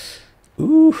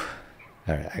 Ooh.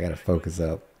 Alright, I gotta focus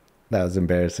up. That was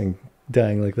embarrassing,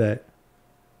 dying like that.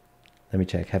 Let me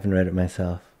check. Haven't read it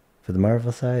myself. For the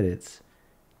Marvel side, it's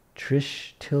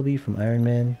Trish Tilby from Iron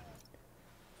Man,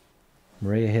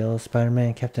 Maria Hill,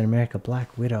 Spider-Man, Captain America,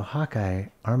 Black Widow, Hawkeye,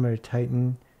 Armored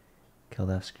Titan,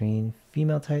 killed off screen,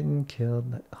 Female Titan,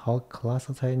 killed, Hulk,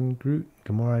 Colossal Titan, Groot,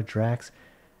 Gamora, Drax,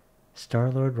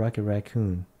 Star-Lord, Rocket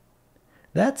Raccoon.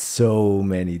 That's so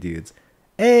many dudes.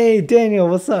 Hey, Daniel,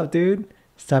 what's up, dude?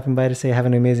 Stopping by to say have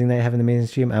an amazing night, have an amazing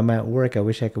stream. I'm at work. I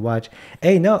wish I could watch.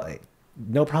 Hey, no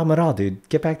problem at all, dude.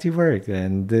 Get back to your work.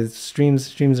 And the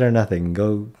streams are nothing.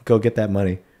 Go get that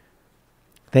money.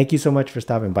 Thank you so much for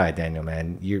stopping by, Daniel,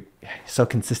 man. You're so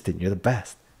consistent. You're the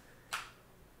best.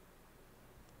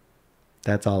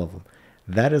 That's all of them.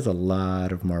 That is a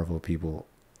lot of Marvel people.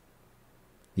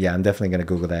 Yeah, I'm definitely going to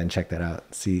Google that and check that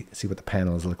out. See what the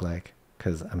panels look like,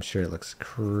 because I'm sure it looks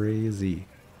crazy.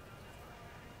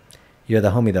 You're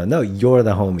the homie, though. No, you're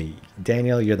the homie.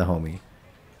 Daniel, you're the homie.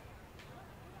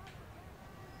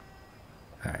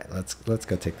 All right, let's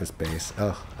go take this base.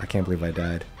 Oh, I can't believe I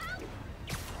died.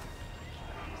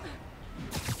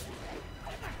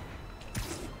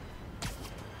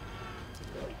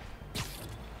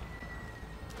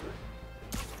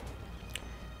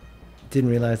 Didn't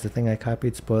realize the thing I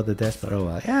copied spoiled the desk, but oh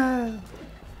well. Yeah,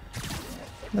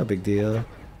 no big deal.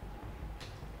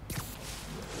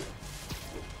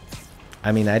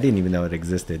 I mean, I didn't even know it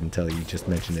existed until you just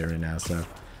mentioned it right now, so.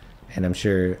 And I'm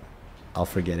sure I'll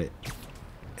forget it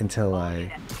until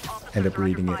I end up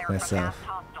reading it myself.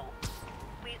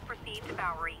 Please proceed to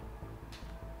Bowery.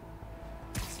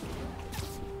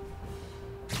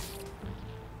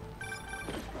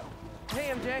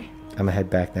 Hey, MJ. I'm gonna head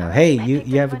back now. Hey,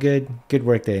 you have a good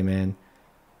work day, man.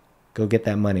 Go get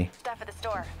that money. Stuff at the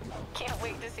store. Can't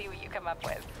wait to see what you come up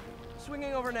with.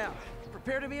 Swinging over now.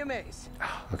 Prepare to be amazed.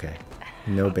 Oh, okay.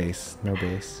 No base. No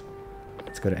base.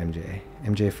 Let's go to MJ.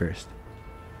 MJ first.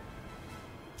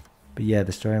 But yeah,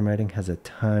 the story I'm writing has a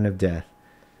ton of death.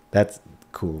 That's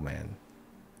cool, man.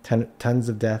 Tons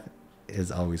of death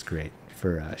is always great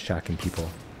for shocking people.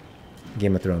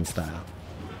 Game of Thrones style.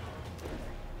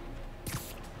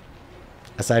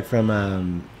 Aside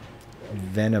from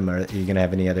Venom, are you going to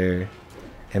have any other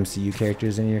MCU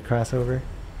characters in your crossover?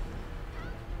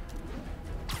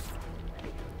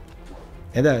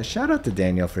 And shout out to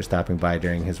Daniel for stopping by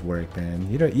during his work, man.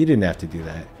 You didn't have to do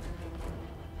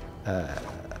that.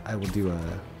 I will do a.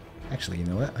 Actually, you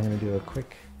know what? I'm gonna do a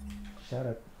quick shout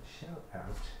out.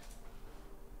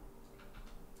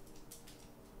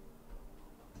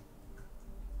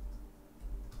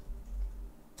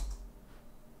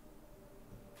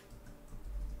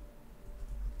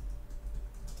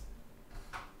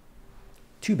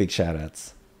 Two big shout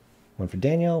outs. One for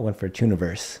Daniel, one for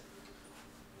Tuniverse.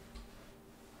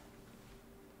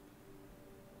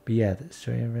 But yeah, the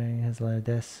story of Ring has a lot of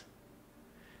deaths.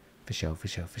 For sure, for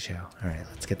sure, for sure. Alright,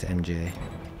 let's get to MJ.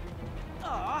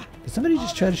 Did somebody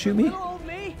just try to shoot me?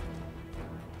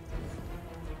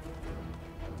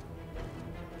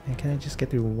 And can I just get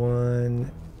through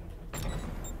one?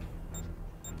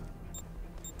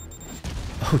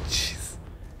 Oh, jeez.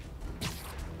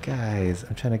 Guys,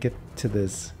 I'm trying to get to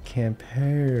this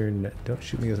campaign. Don't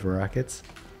shoot me with rockets.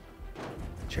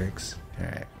 Jerks.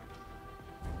 Alright.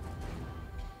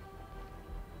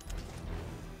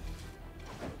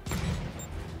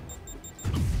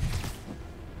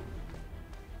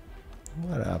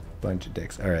 What a bunch of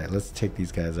dicks. Alright, let's take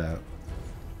these guys out.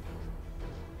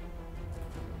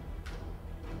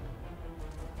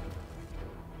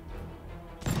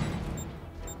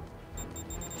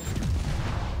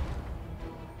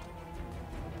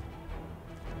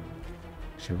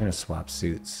 Actually, we're gonna swap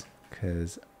suits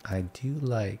because I do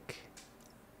like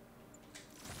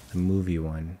the movie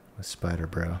one with Spider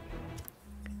Bro.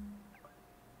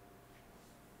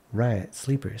 Riot,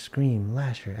 Sleeper, Scream,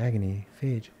 Lasher, Agony,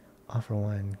 Phage, Offer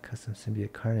One, Custom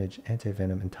Symbiote, Carnage,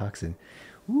 Anti-Venom, and Toxin.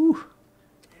 Woo!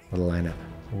 What a lineup.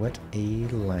 What a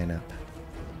lineup.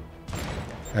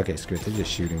 Okay, screw it. They're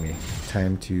just shooting me.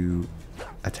 Time to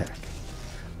attack.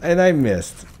 And I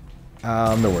missed.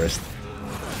 I'm the worst.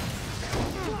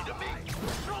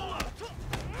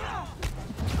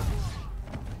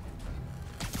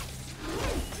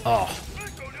 Oh.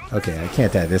 Okay, I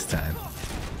can't die this time.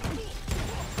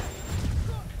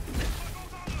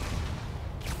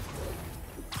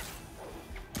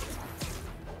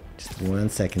 Just 1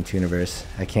 second, Tuniverse.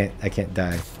 I can't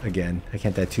die again. I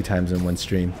can't die 2 times in one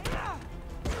stream.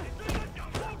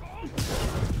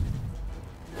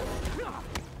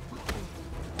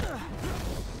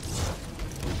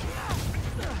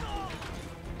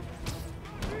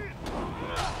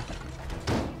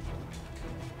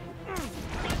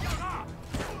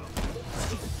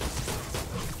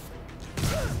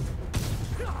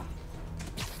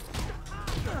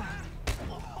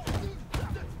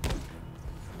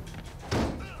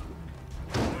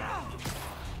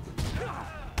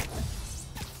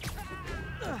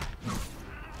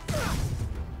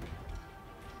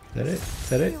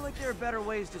 Is that it? I feel like there are better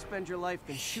ways to spend your life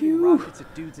than shooting rockets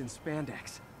at dudes in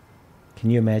spandex. Can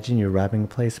you imagine you're robbing a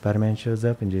place, Spider-Man shows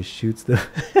up and just shoots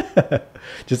the...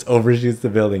 just overshoots the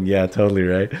building. Yeah, totally,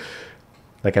 right?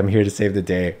 Like, I'm here to save the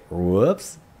day.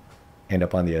 Whoops. End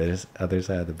up on the other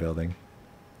side of the building.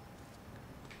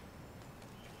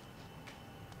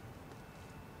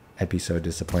 I'd be so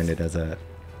disappointed as a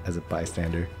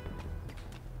bystander.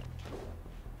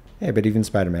 Hey, but even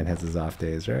Spider-Man has his off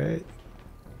days, right?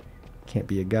 Can't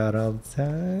be a god all the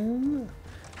time.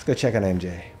 Let's go check on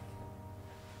MJ.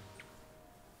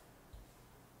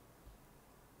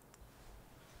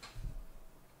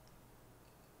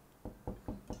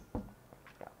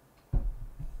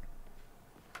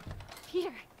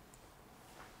 Peter,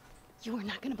 you are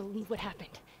not going to believe what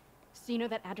happened. So you know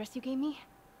that address you gave me?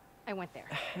 I went there.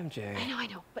 MJ. I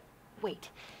know, but wait.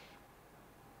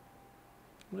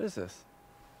 What is this?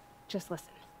 Just listen.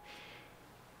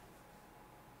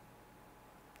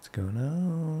 What's going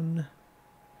on?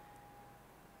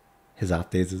 His off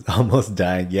days is almost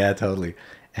dying. Yeah, totally.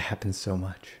 It happens so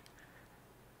much.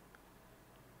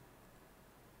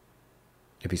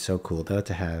 It'd be so cool though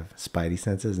to have Spidey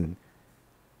senses and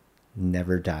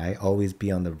never die. Always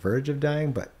be on the verge of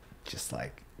dying, but just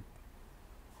like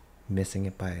missing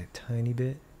it by a tiny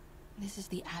bit. This is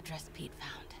the address Pete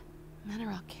found. Men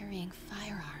are all carrying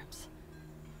firearms.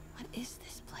 What is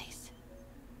this place?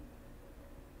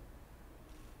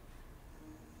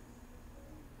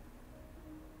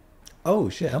 Oh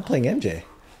shit, I'm playing MJ.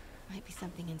 Might be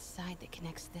something inside that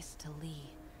connects this to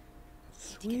Lee.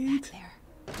 Sweet. Need to get back there.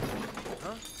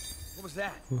 Huh? What was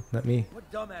that? Ooh, not me.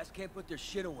 What dumbass can't put their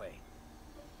shit away?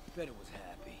 Bet it was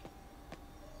happy.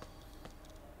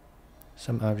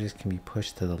 Some objects can be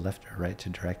pushed to the left or right to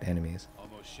direct enemies.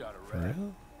 Almost shot a For rat.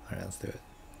 real? Alright, let's do it.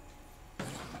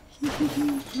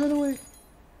 Run away.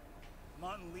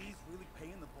 Martin Lee's really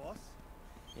paying the boss?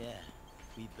 Yeah,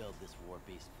 we built this war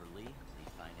beast for Lee. He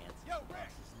finances the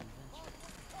boss's invention.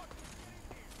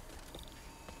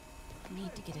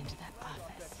 Need to get into that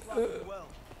office.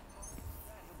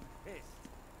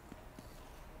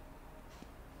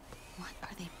 What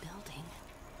are they building?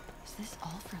 Is this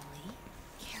all for Lee?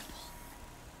 Careful.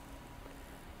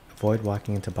 Avoid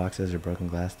walking into boxes or broken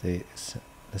glass. The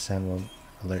sound will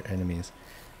alert enemies.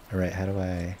 Alright, how do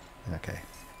I... Okay.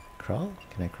 Crawl?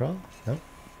 Can I crawl? Nope.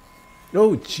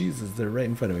 Oh, Jesus, they're right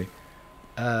in front of me.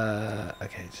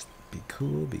 Okay, just be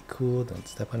cool, don't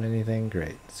step on anything.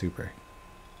 Great, super.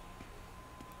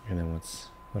 And then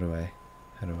how do I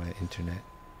internet?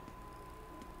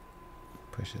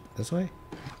 Push it this way?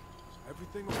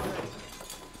 Everything okay?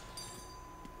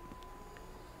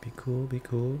 Be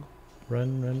cool.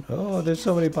 Run. Oh, there's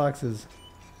so many boxes.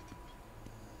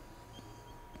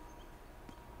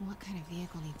 What kind of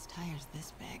vehicle needs tires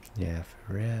this big? Yeah,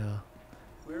 for real.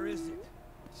 Where is it?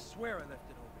 I swear I left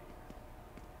it over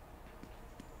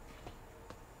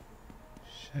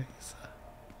here. Scheiße.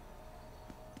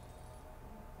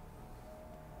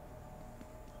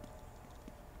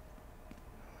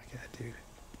 Oh my god, dude.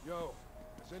 Yo,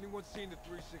 has anyone seen the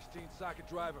 316 socket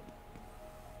driver?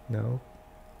 No.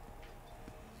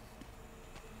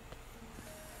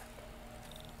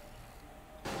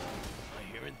 Am I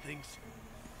hearing things?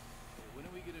 When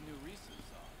do we get a new research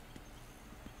off?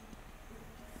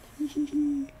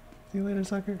 See you later,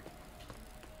 sucker.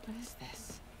 What is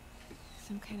this?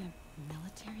 Some kind of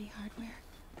military hardware?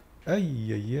 Ay.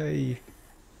 Anyone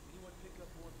pick up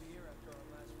more beer after our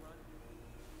last run?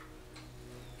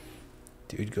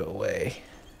 Dude, go away.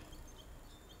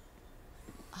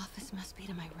 Office must be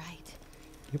to my right.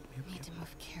 Yep. Need to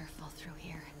move careful through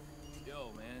here.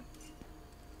 Yo, man.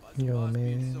 Why's Yo, the boss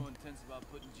being man. so intense about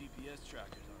putting GPS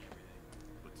trackers on everything?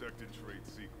 Protected trade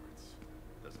secrets.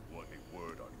 Doesn't want any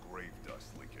word on grave dust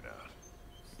leaking out.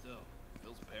 Still,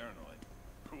 feels paranoid.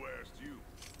 Who asked you?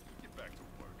 Get back to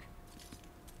work.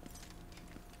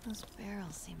 Those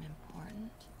barrels seem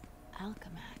important.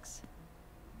 Alchemax.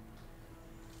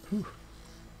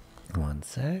 One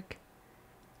sec.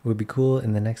 Would be cool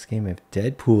in the next game if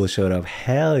Deadpool showed up.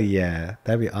 Hell yeah.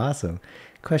 That'd be awesome.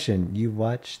 Question, you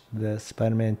watched the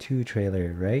Spider-Man 2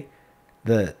 trailer, right?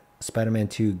 The Spider-Man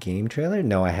 2 game trailer?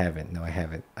 No, I haven't.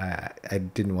 I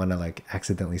didn't want to like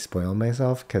accidentally spoil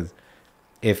myself, because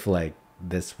if like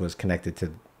this was connected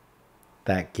to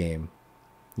that game,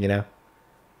 you know?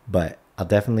 But I'll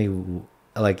definitely,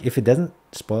 like, if it doesn't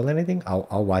spoil anything,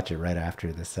 I'll watch it right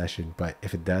after this session. But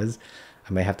if it does,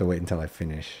 I might have to wait until I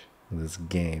finish this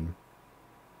game.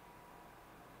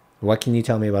 What can you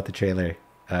tell me about the trailer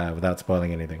without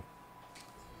spoiling anything?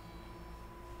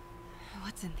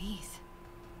 What's in these?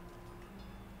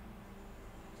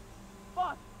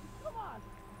 Boss, come on!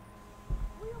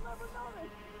 We'll never know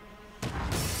this!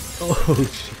 Oh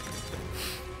shit.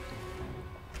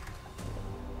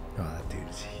 Oh, that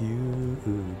dude's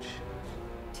huge.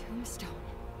 Tombstone.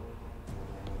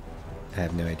 I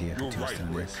have no idea who You're right,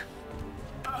 Tombstone Rick. is.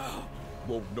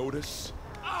 Won't notice?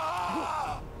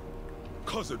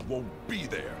 Cause it won't be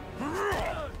there.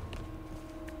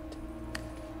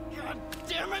 God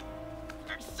damn it!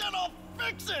 I said I'll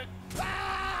fix it!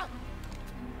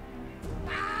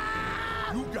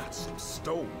 You got some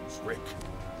stones, Rick.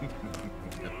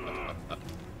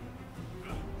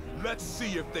 Let's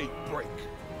see if they break.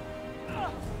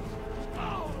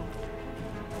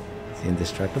 Is he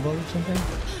indestructible or something?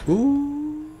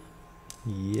 Ooh.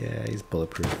 Yeah, he's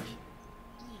bulletproof.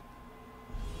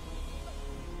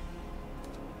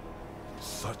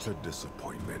 Such a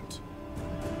disappointment.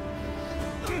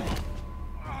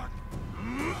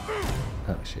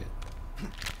 Oh shit.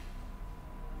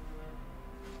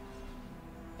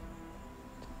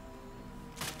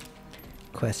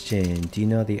 Question, do you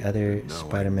know the other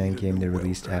Spider-Man game they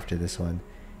released after this one?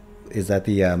 Is that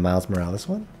the Miles Morales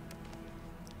one?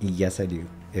 Yes, I do,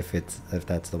 if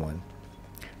that's the one.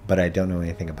 But I don't know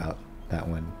anything about that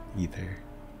one either.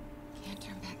 Can't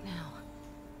turn back now.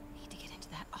 Need to get into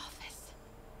that office.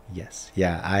 Yes.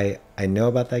 Yeah, I know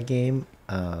about that game.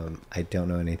 I don't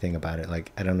know anything about it.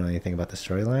 Like, I don't know anything about the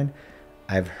storyline.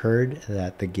 I've heard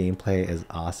that the gameplay is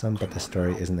awesome, but the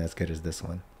story isn't as good as this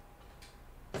one.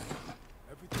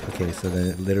 Okay, so then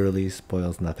it literally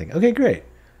spoils nothing. Okay, great.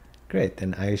 Great,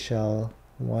 then I shall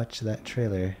watch that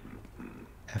trailer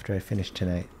after I finish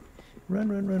tonight. Run.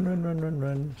 Made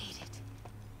it.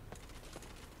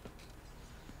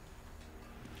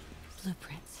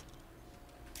 Blueprints.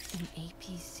 An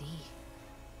APC.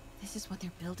 This is what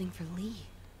they're building for Lee.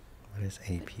 What is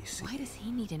APC? Why does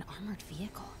he need an armored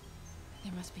vehicle?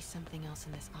 There must be something else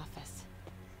in this office.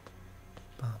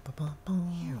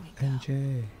 Here we go.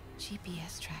 NJ.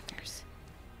 GPS trackers.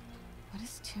 What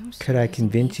is Tombstone? Could I using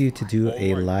convince me you to for? do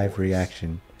a live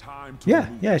reaction? Time to Yeah,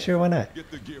 move. yeah, sure, why not?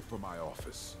 Get the gear from my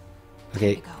office.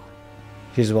 Okay,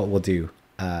 here's what we'll do.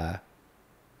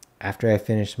 After I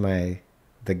finish the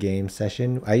game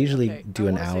session, I usually do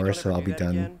an hour, so I'll be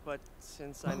done.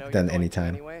 Done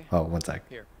anytime. Anyway, Oh, one sec.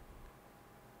 Here.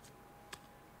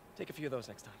 Take a few of those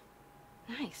next time.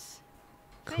 Nice.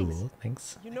 Cool,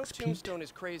 thanks. You know Thanks, Pete. Tombstone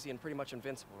is crazy and pretty much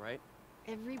invincible, right?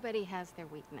 Everybody has their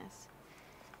weakness.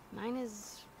 Mine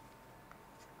is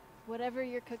whatever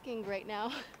you're cooking right now.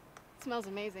 It smells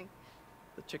amazing.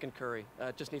 The chicken curry.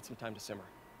 Just needs some time to simmer.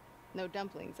 No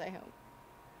dumplings, I hope.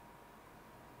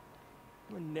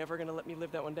 You're never gonna let me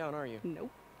live that one down, are you?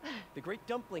 Nope. The Great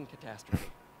Dumpling Catastrophe.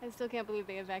 I still can't believe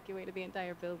they evacuated the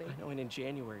entire building. I know, and in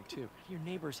January, too. Your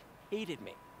neighbors hated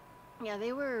me. Yeah,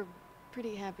 they were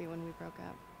pretty happy when we broke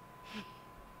up.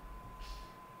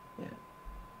 Yeah.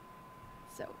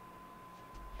 So,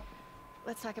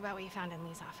 let's talk about what you found in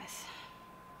Lee's office.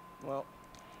 Well,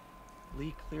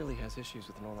 Lee clearly has issues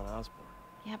with Norman Osborn.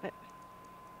 Yeah, but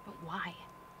why?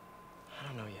 I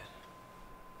don't know yet.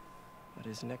 But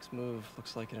his next move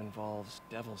looks like it involves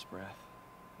Devil's Breath.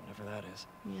 Whatever that is.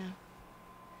 Yeah.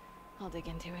 I'll dig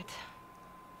into it.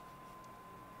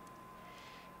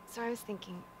 So I was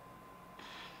thinking,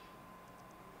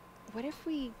 what if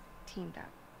we teamed up?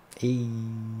 Hey.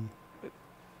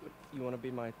 You want to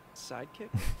be my sidekick?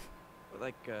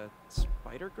 Like a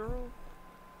Spider Girl?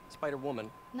 Spider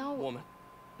Woman? No. Woman.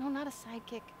 No, not a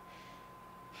sidekick.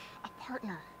 A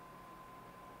partner.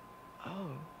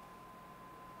 Oh.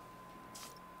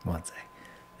 One sec.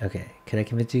 Okay, can I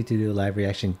convince you to do a live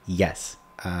reaction? Yes.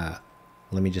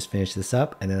 Let me just finish this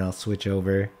up and then I'll switch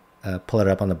over, pull it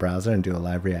up on the browser and do a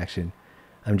live reaction.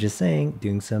 I'm just saying,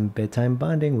 doing some bedtime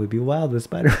bonding would be wild with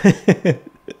Spider-Man.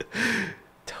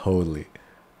 Totally.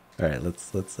 All right,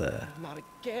 let's Not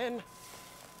again.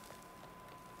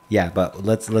 yeah, but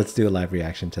let's do a live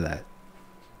reaction to that.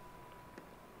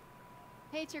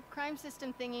 Hey, it's your crime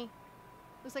system thingy.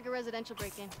 Looks like a residential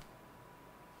break-in.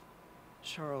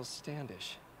 Charles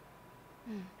Standish.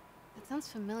 That sounds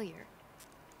familiar.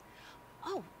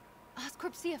 Oh,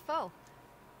 Oscorp CFO.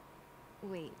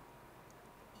 Wait,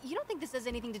 you don't think this has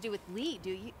anything to do with Lee,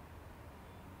 do you?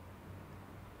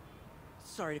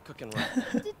 Sorry to cook and run.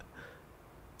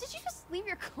 Did you just leave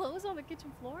your clothes on the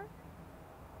kitchen floor?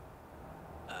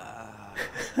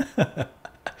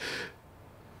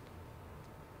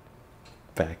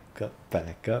 Back up,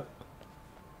 back up.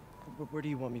 Where do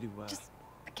you want me to, Just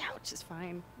the couch is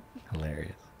fine.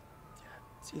 Hilarious.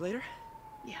 See you later?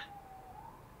 Yeah.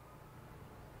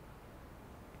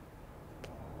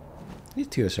 These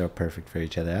two are so perfect for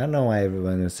each other. I don't know why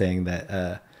everyone was saying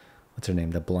that, what's her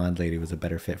name? The blonde lady was a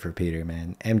better fit for Peter,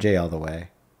 man. MJ all the way.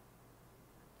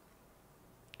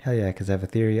 Hell yeah, because I have a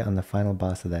theory on the final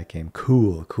boss of that game.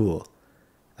 Cool, cool.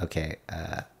 Okay,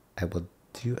 I will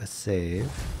do a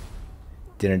save.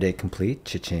 Dinner date complete.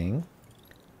 Cha-ching.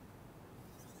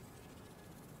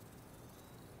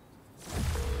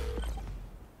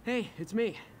 Hey, it's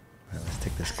me. All right, let's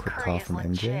take this quick call from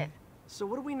MJ. So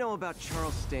what do we know about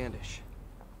Charles Standish?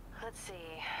 Let's see.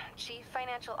 Chief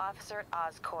Financial Officer at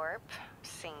Oscorp.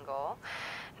 Single.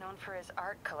 Known for his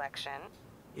art collection.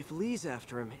 If Lee's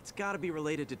after him, it's gotta be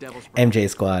related to Devil's Breath. MJ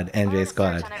Squad, MJ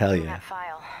Squad. Hell yeah.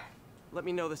 Let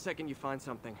me know the second you find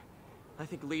something. I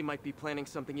think Lee might be planning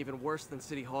something even worse than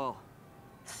City Hall.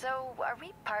 So, are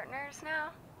we partners now?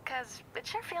 Because it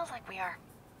sure feels like we are.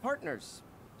 Partners.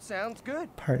 Sounds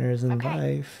good. Partners in Okay.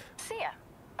 life. See ya,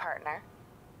 partner.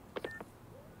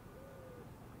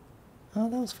 Oh,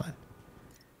 that was fun.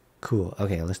 Cool.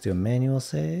 Okay, let's do a manual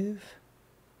save.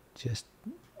 Just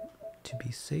to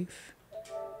be safe.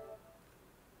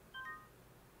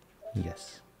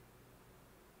 Yes.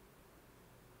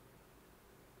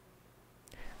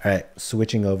 Alright,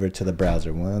 switching over to the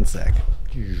browser. One sec.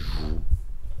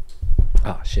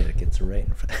 Oh shit, it gets right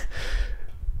in front.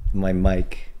 My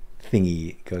mic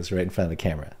thingy goes right in front of the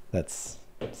camera. That's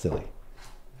silly.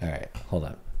 Alright, hold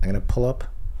on. I'm gonna pull up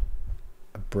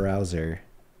a browser.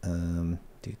 Let's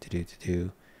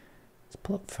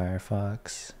pull up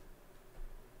Firefox.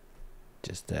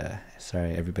 Just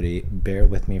sorry everybody, bear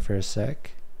with me for a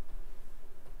sec.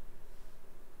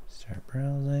 Start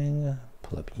browsing,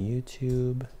 pull up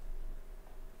YouTube.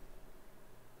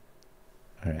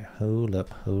 All right, hold up.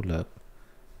 How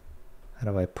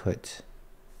do I put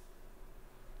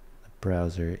the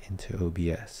browser into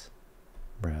OBS?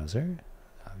 Browser,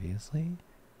 obviously.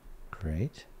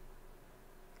 Great.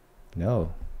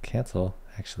 No, cancel.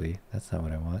 Actually, that's not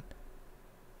what I want.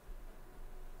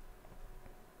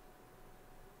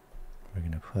 We're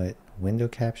gonna put window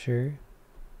capture.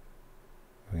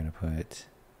 We're gonna put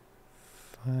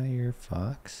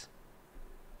Firefox.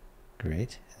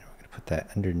 Great. And we're gonna put that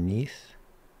underneath.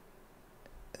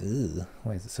 Ooh,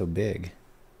 why is it so big?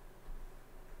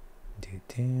 Okie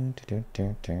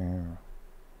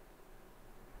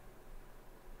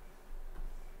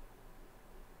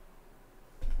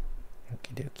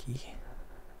dokie.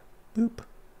 Boop.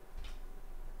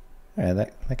 Alright,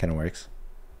 that kind of works.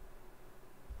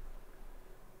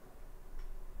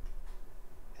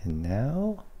 And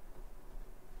now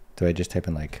Do I just type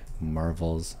in like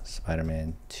Marvel's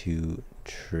Spider-Man 2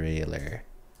 trailer?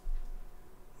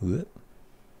 Whoop.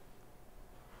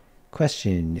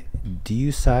 Question, do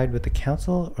you side with the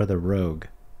council or the rogue?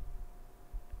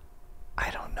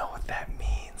 I don't know what that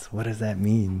means. What does that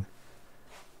mean?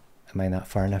 Am I not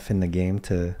far enough in the game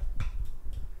to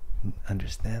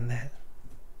understand that?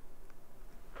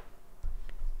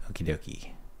 Okie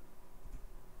dokie.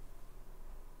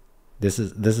 This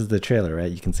is the trailer,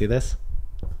 right? You can see this?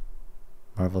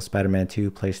 Marvel Spider-Man 2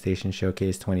 PlayStation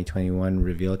Showcase 2021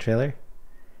 reveal trailer.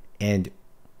 And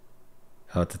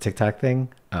oh, it's a TikTok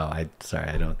thing? Oh, sorry,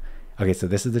 I don't. Okay, so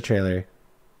this is the trailer,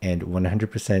 and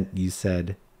 100% you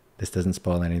said this doesn't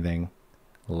spoil anything.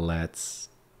 Let's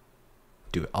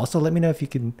do it. Also, let me know if you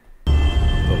can.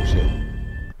 Oh shit!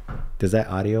 Does that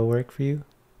audio work for you?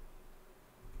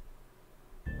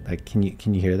 Like, can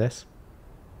you hear this?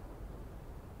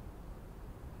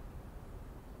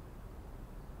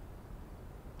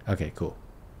 Okay, cool.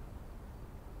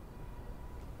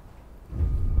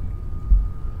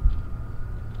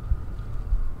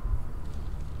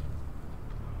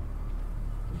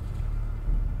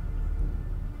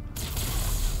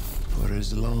 For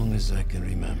as long as I can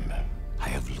remember, I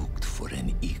have looked for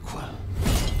an equal.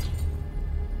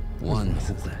 One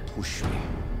who could push me.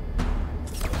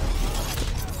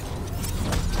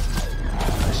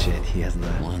 Oh shit, he has the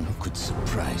one who could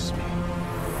surprise me.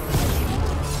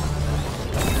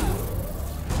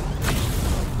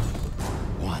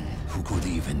 One who could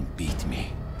even beat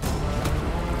me.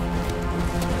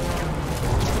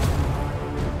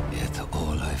 Yet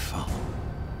all I found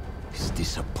is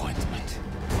disappointment.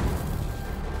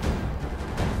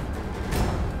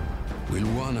 Will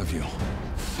one of you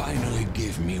finally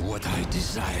give me what I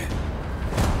desire?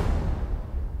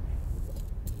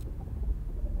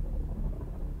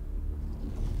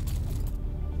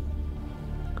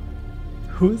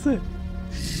 Who is it?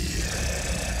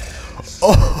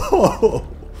 Oh!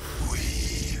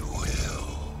 We will.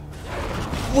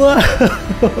 Whoa!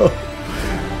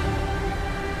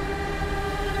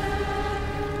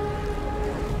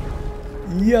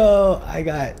 Yo, I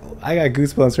got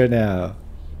goosebumps right now.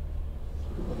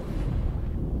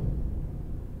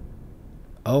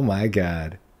 Oh my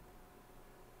god.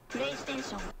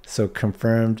 So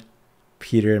confirmed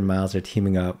Peter and Miles are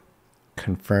teaming up.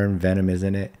 Confirmed Venom is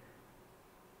in it.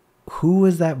 Who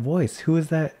was that voice? Who was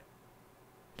that?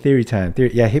 Theory time.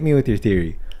 Theory. Yeah, hit me with your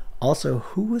theory. Also,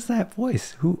 who was that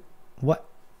voice? What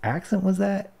accent was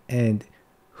that? And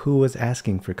who was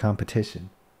asking for competition?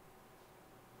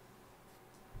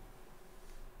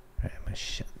 Alright, I'm gonna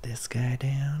shut this guy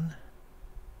down.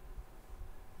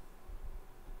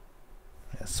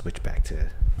 Let's switch back to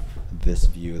this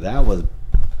view. That was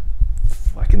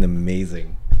fucking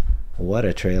amazing. What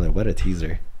a trailer, what a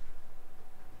teaser.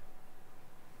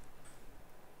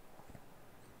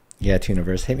 Yeah,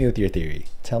 Tooniverse, hit me with your theory.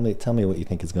 Tell me what you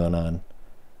think is going on.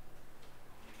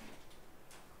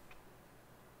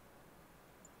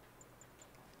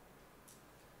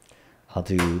 I'll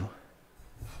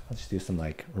just do some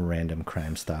like random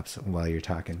crime stops while you're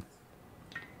talking.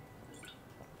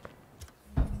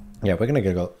 Yeah, we're gonna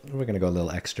go a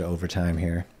little extra overtime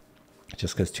here,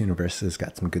 just because Tooniverse has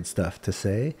got some good stuff to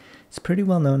say. It's pretty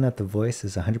well known that the voice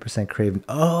is 100% Kraven.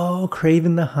 Oh,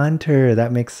 Kraven the Hunter.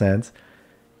 That makes sense.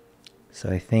 So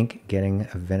I think getting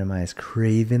a Venomized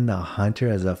Kraven the Hunter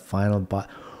as a final boss.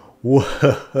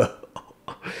 Whoa!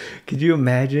 Could you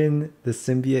imagine the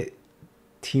symbiote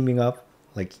teaming up,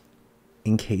 like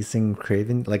encasing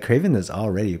Kraven? Like, Kraven is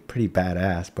already pretty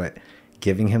badass, but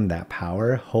giving him that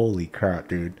power, holy crap,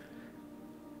 dude.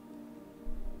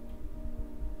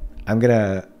 I'm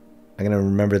gonna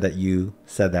remember that you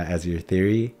said that as your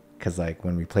theory, because like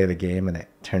when we play the game and it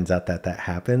turns out that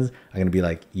happens, I'm gonna be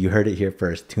like, you heard it here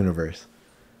first, Tooniverse.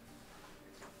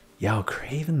 Yo,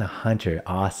 Kraven the Hunter,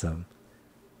 awesome.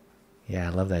 Yeah, I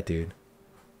love that dude.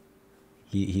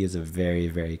 He is a very,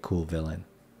 very cool villain.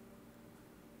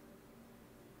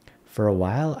 For a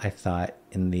while, I thought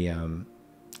in the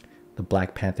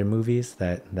Black Panther movies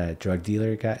that drug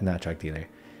dealer guy, not drug dealer,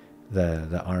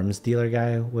 the arms dealer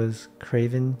guy was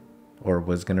Kraven, or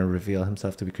was gonna reveal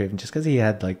himself to be Kraven, just because he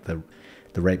had like the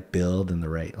right build and the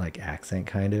right like accent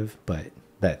kind of, but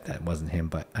that wasn't him.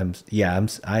 But I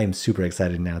am super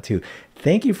excited now too.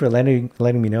 Thank you for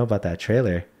letting me know about that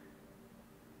trailer.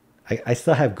 I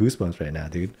still have goosebumps right now,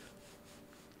 dude.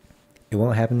 It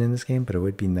won't happen in this game, but it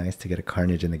would be nice to get a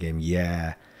Carnage in the game.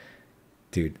 Yeah,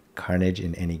 dude, Carnage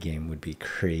in any game would be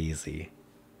crazy.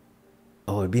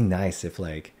 Oh, it'd be nice if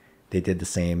like they did the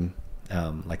same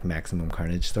like Maximum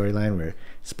Carnage storyline where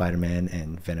Spider-Man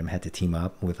and Venom had to team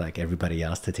up with like everybody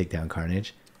else to take down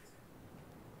Carnage.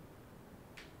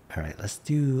 All right, let's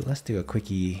do a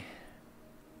quickie.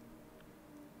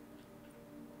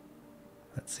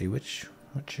 Let's see what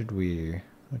should we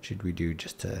do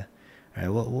just to. All right,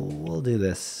 we'll do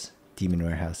this demon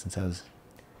warehouse since I was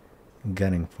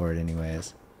gunning for it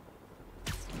anyways.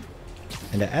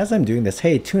 And as I'm doing this,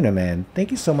 hey Tuna Man,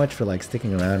 thank you so much for like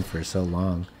sticking around for so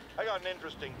long. I got an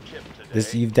interesting tip today.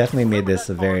 This you've definitely made this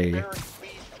a very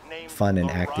fun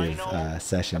and active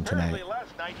session tonight.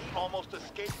 Last night he almost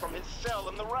escaped from his cell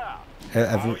in the raft.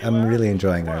 I'm really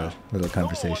enjoying our little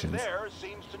conversations. No one there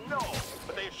seems to know,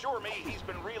 but they assure me he's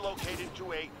been relocated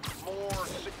to a more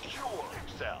secure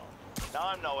cell. Now,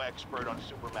 I'm no expert on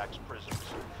Supermax prisons,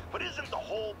 but isn't the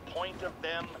whole point of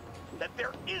them that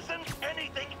there isn't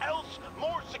anything else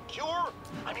more secure?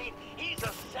 I mean, he's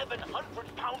a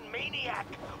 700-pound maniac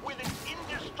with an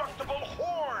indestructible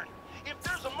horn. If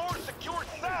there's a more secure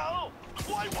cell,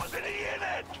 why wasn't he in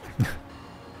it?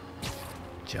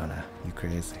 Jonah, you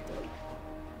crazy.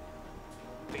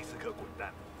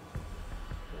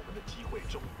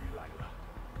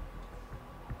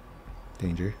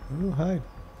 Danger. Oh, hide.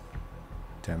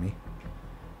 Dummy.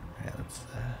 Alright, let's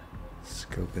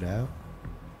scope it out.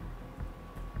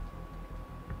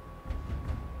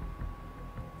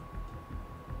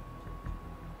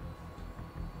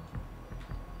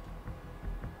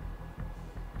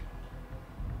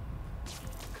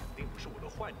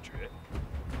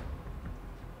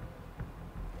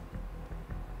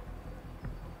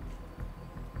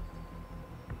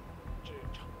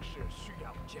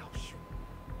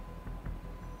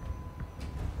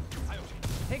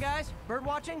 Hey guys, bird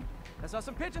watching? I saw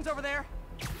some pigeons over there.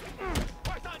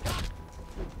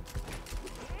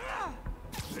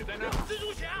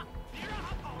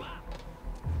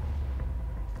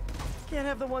 Can't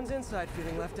have the ones inside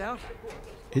feeling left out.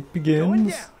 It begins. Going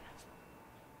down.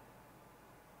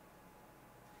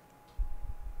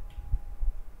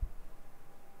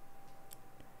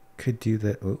 Could do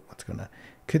the what's going on?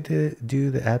 Could do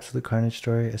the absolute carnage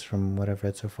story is from what I've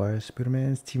read so far.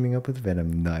 Spiderman is teaming up with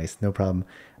Venom. Nice, no problem.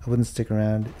 I wouldn't stick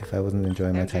around if I wasn't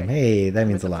enjoying my time. Hey, that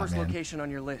means a lot, first man. Location on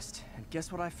your list, and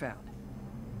guess what I found?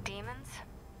 Demons?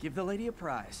 Give the lady a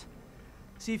prize.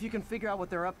 See if you can figure out what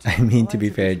they're up to. I mean, to be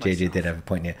fair, JJ did have a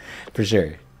point here, for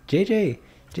sure. JJ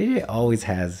always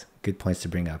has good points to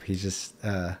bring up. He's just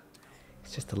a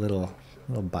little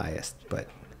biased, but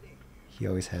he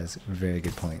always has very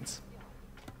good points.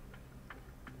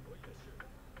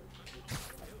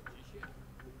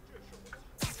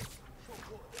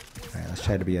 Alright, let's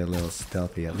try to be a little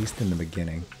stealthy, at least in the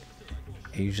beginning.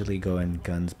 I usually go in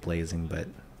guns blazing, but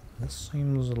this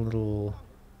seems a little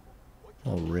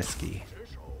risky.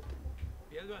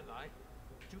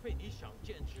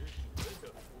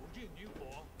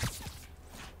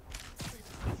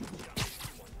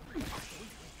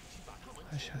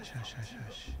 Hush, hush, hush, hush,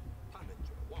 hush.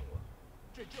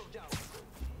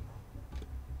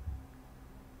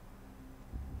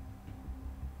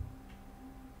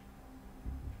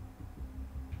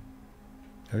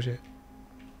 Oh shit.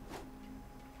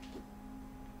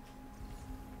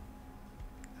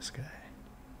 This guy.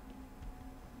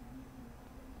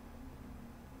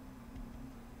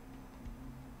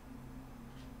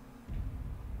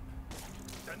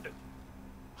 I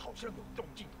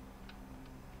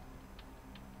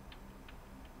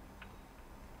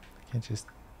can't just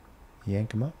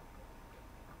yank him up.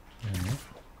 All right.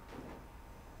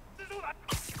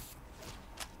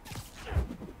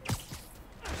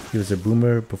 He was a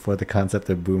boomer before the concept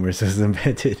of boomers was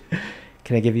invented.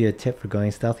 Can I give you a tip for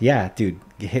going stealth? Yeah, dude,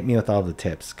 hit me with all the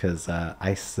tips, because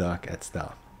I suck at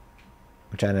stealth.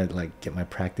 I'm trying to like get my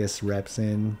practice reps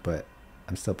in, but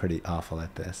I'm still pretty awful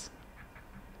at this.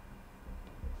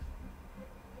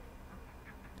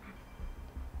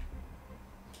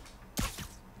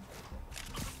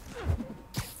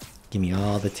 Give me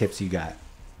all the tips you got.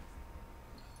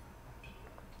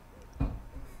 Oh,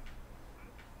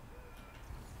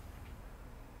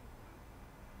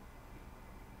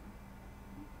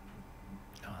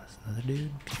 there's another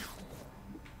dude.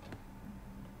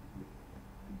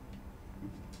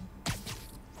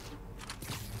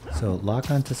 So lock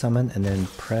onto someone and then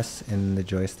press in the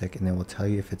joystick, and then we'll tell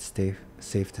you if it's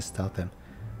safe to stealth them.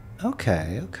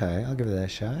 Okay, okay, I'll give it a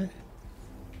shot. Is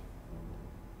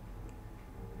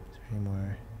there any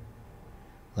more?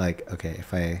 Like, okay,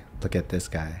 if I look at this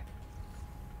guy.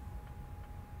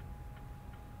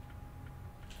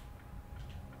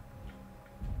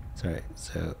 Sorry,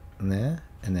 so there,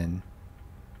 and then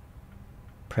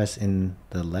press in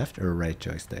the left or right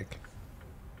joystick.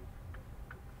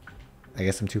 I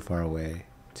guess I'm too far away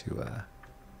to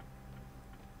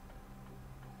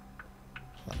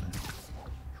hold on.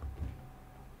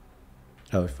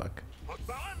 Oh fuck.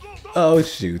 Oh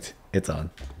shoot. It's on.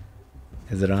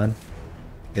 Is it on?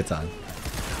 It's on.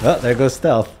 Oh, there goes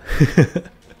stealth.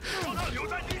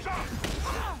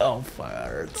 Oh,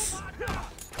 farts.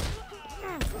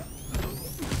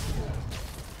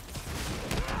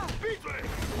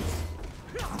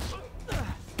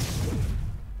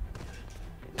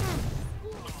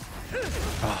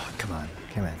 Oh, come on.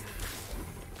 Come on.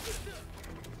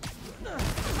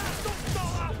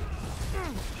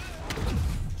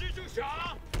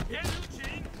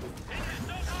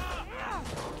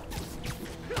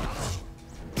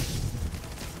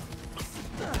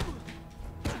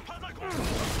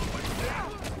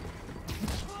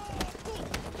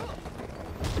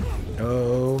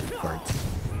 Oh, farts.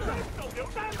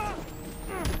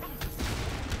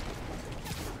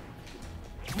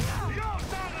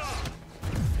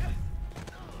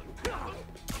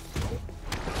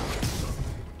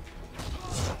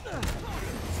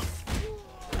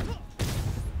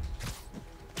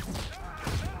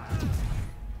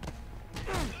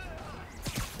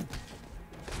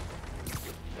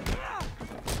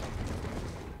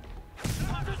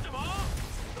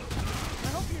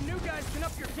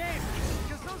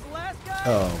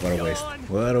 Oh, what a waste.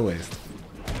 What a waste.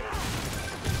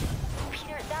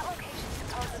 Peter, that location's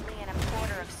supposedly an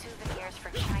importer of souvenirs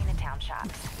for Chinatown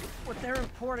shops. What they're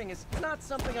importing is not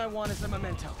something I want as a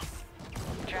memento.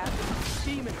 Drugs?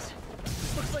 Demons.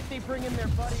 Looks like they bring in their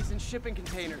buddies in shipping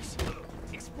containers.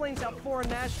 Explains how foreign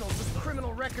nationals with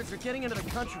criminal records are getting into the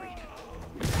country.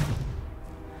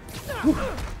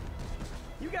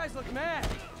 You guys look mad.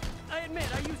 I admit,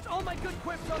 I used all my good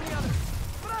quips on the others.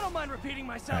 But I don't mind repeating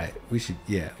myself. Alright, we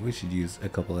should use a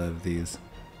couple of these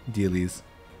dealies.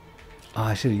 Oh,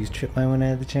 I should have used Trip Mine when I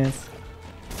had the chance.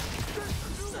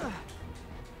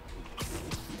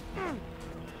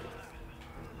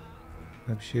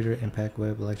 Web shooter, impact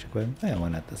web, electric web. Yeah, why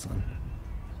not this one?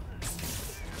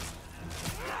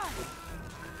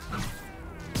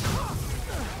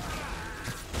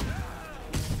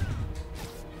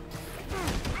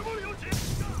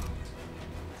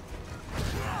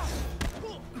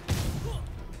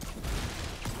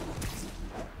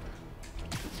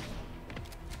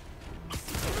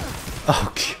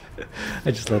 Oh,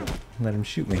 I just let him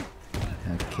shoot me.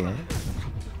 Okay.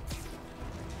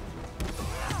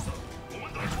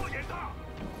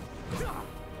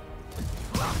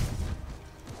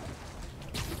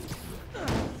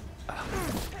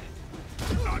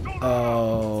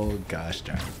 Oh gosh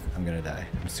darn. I'm gonna die.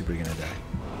 I'm super gonna die.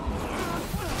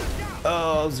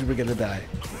 Oh, I'm super gonna die.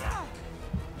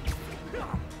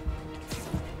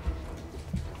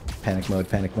 Panic mode,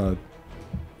 panic mode.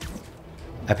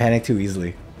 I panic too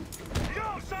easily.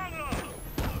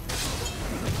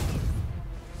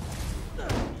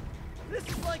 This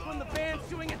is like when the band's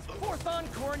doing its 4th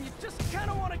encore and you just kind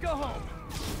of want to go home.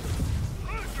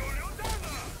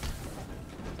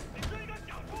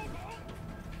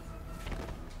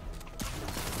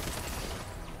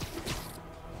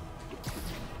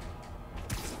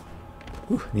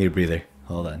 Whew, need a breather.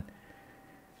 Hold on.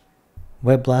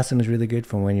 Web Blossom is really good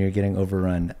for when you're getting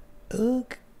overrun.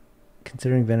 Ugh.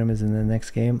 Considering Venom is in the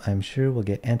next game, I'm sure we'll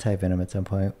get anti-Venom at some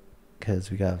point. Because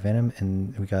we got Venom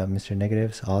and we got Mr.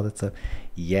 Negatives, all that stuff.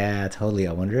 Yeah, totally.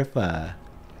 I wonder if, I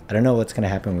don't know what's going to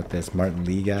happen with this Martin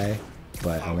Lee guy.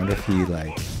 But I wonder if he,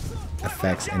 like,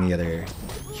 affects any other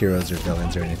heroes or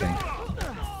villains or anything.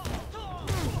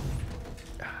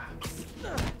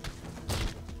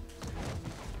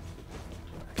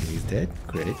 Okay, he's dead.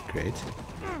 Great, great.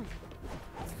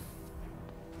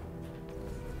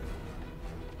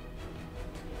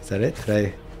 Is that it?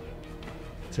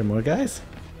 Is there more guys?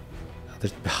 Oh,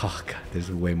 oh god, there's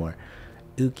way more.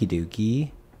 Ookie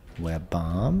dookie. Web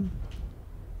bomb.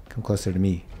 Come closer to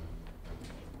me.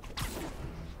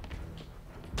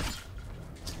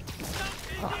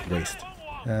 Oh, waste.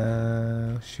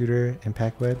 Shooter,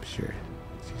 impact web? Sure.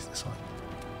 Let's use this one.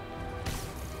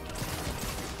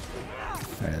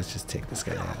 Alright, let's just take this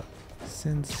guy out.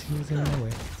 Since he was in my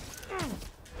way.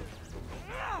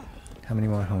 How many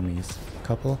more homies? A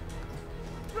couple?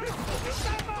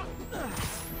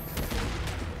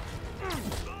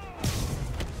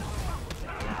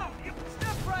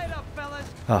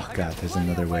 Oh god, there's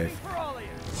another wave.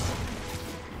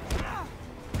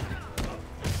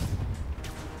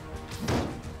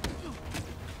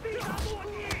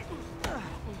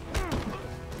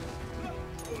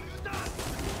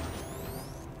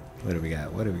 What do we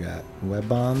got? What do we got? Web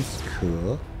bombs?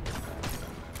 Cool.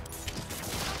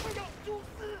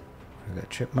 We got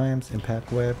trip mines,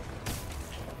 impact web.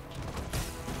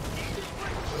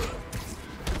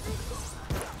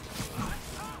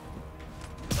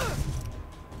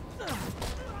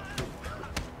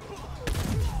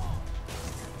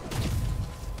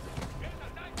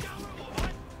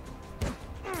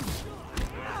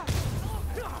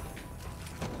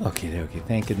 Okay.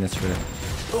 Thank goodness for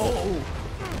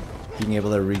being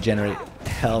able to regenerate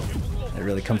health. It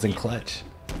really comes in clutch.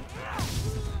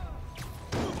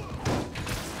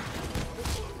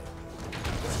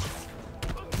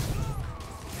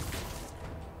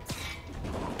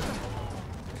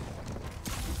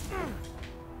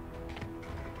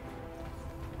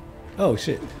 Oh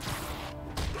shit.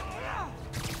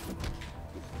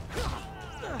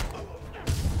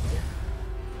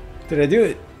 Did I do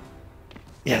it?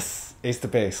 Yes, ace to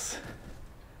base.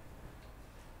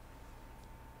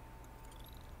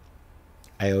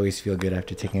 I always feel good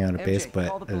after taking out a base,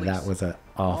 but that was an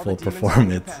awful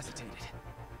performance.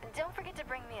 Don't forget to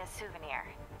bring me a souvenir.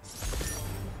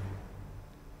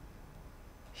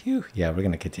 Phew. Yeah, we're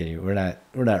gonna continue. We're not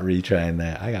retrying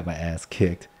that. I got my ass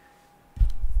kicked.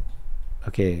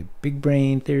 Okay, big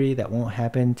brain theory that won't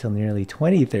happen till nearly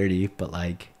 2030, but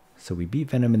like, so we beat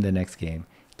Venom in the next game.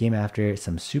 Game after,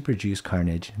 some super juice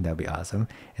carnage, that'd be awesome.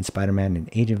 And Spider-Man and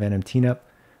Agent Venom team up,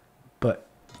 but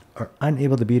are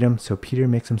unable to beat him, so Peter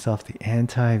makes himself the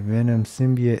anti-Venom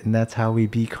symbiote, and that's how we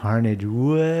beat Carnage.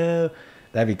 Whoa,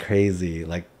 that'd be crazy.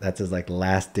 Like, that's his like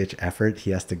last ditch effort. He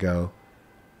has to go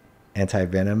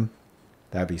anti-Venom.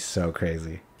 That'd be so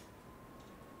crazy.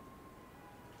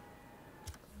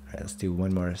 All right, let's do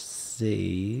one more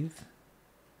save.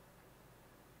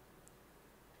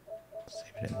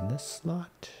 Save it in this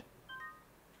slot.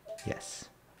 Yes.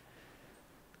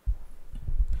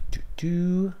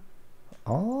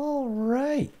 All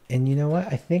right. And you know what?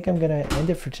 I think I'm going to end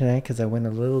it for tonight because I went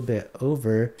a little bit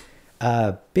over.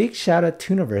 Big shout out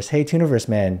Tooniverse. Hey, Tooniverse,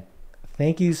 man.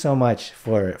 Thank you so much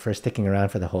for sticking around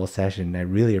for the whole session. I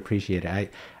really appreciate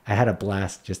it. I had a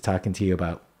blast just talking to you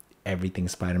about everything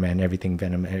Spider-Man, everything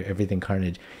Venom, everything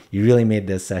Carnage. You really made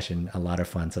this session a lot of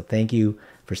fun. So thank you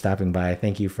for stopping by.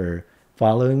 Thank you for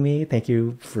following me. Thank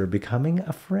you for becoming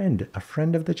a friend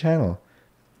of the channel.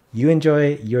 You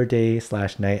enjoy your day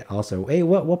 / night also. Hey,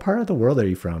 what part of the world are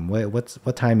you from?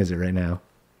 What time is it right now?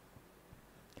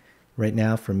 Right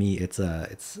now for me it's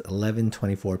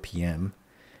 11:24 p.m.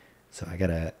 So I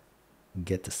gotta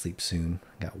get to sleep soon.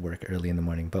 Got work early in the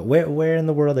morning. But where in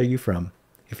the world are you from?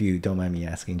 If you don't mind me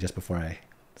asking, just before I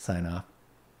sign off.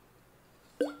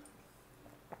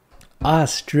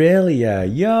 Australia,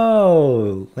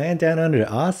 yo, land down under,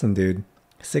 awesome, dude.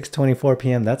 6:24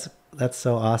 p.m. That's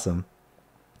so awesome.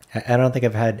 I don't think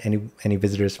I've had any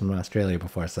visitors from Australia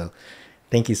before, so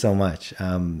thank you so much.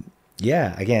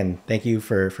 Yeah, again, thank you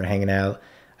for hanging out.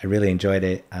 I really enjoyed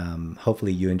it.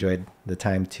 Hopefully you enjoyed the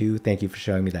time too. Thank you for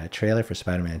showing me that trailer for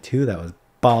Spider-Man 2. That was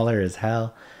baller as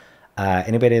hell.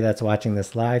 Anybody that's watching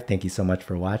this live, thank you so much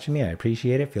for watching me. I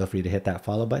appreciate it. Feel free to hit that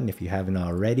follow button if you haven't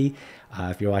already.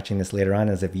 If you're watching this later on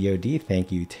as a VOD,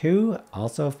 thank you too.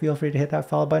 Also feel free to hit that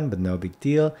follow button, but no big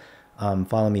deal.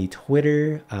 Follow me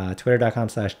Twitter,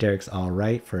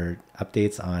 twitter.com/Derek'sAllRight for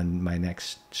updates on my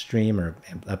next stream or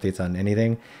updates on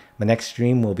anything. My next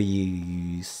stream will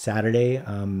be Saturday,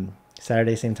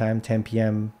 same time, 10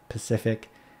 p.m. Pacific.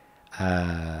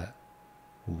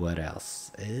 What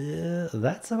else?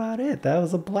 That's about it. That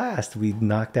was a blast. We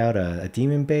knocked out a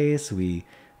demon base. We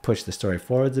pushed the story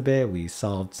forwards a bit. We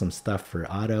solved some stuff for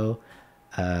Otto.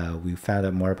 We found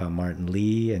out more about Martin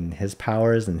Lee and his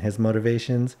powers and his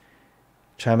motivations.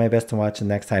 Try my best to watch the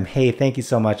next time. Hey, thank you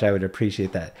so much. I would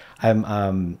appreciate that.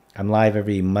 I'm live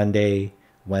every Monday,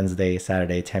 Wednesday,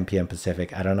 Saturday, 10 p.m.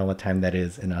 Pacific. I don't know what time that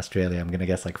is in Australia. I'm gonna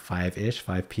guess like 5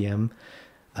 p.m.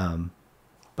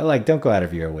 But like, don't go out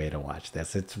of your way to watch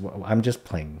this. I'm just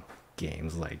playing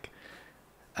games, like.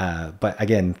 But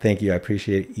again, thank you. I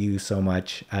appreciate you so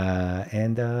much,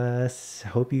 and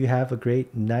hope you have a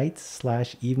great night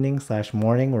 / evening /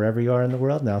 morning wherever you are in the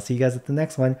world. And I'll see you guys at the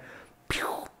next one.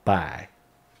 Bye.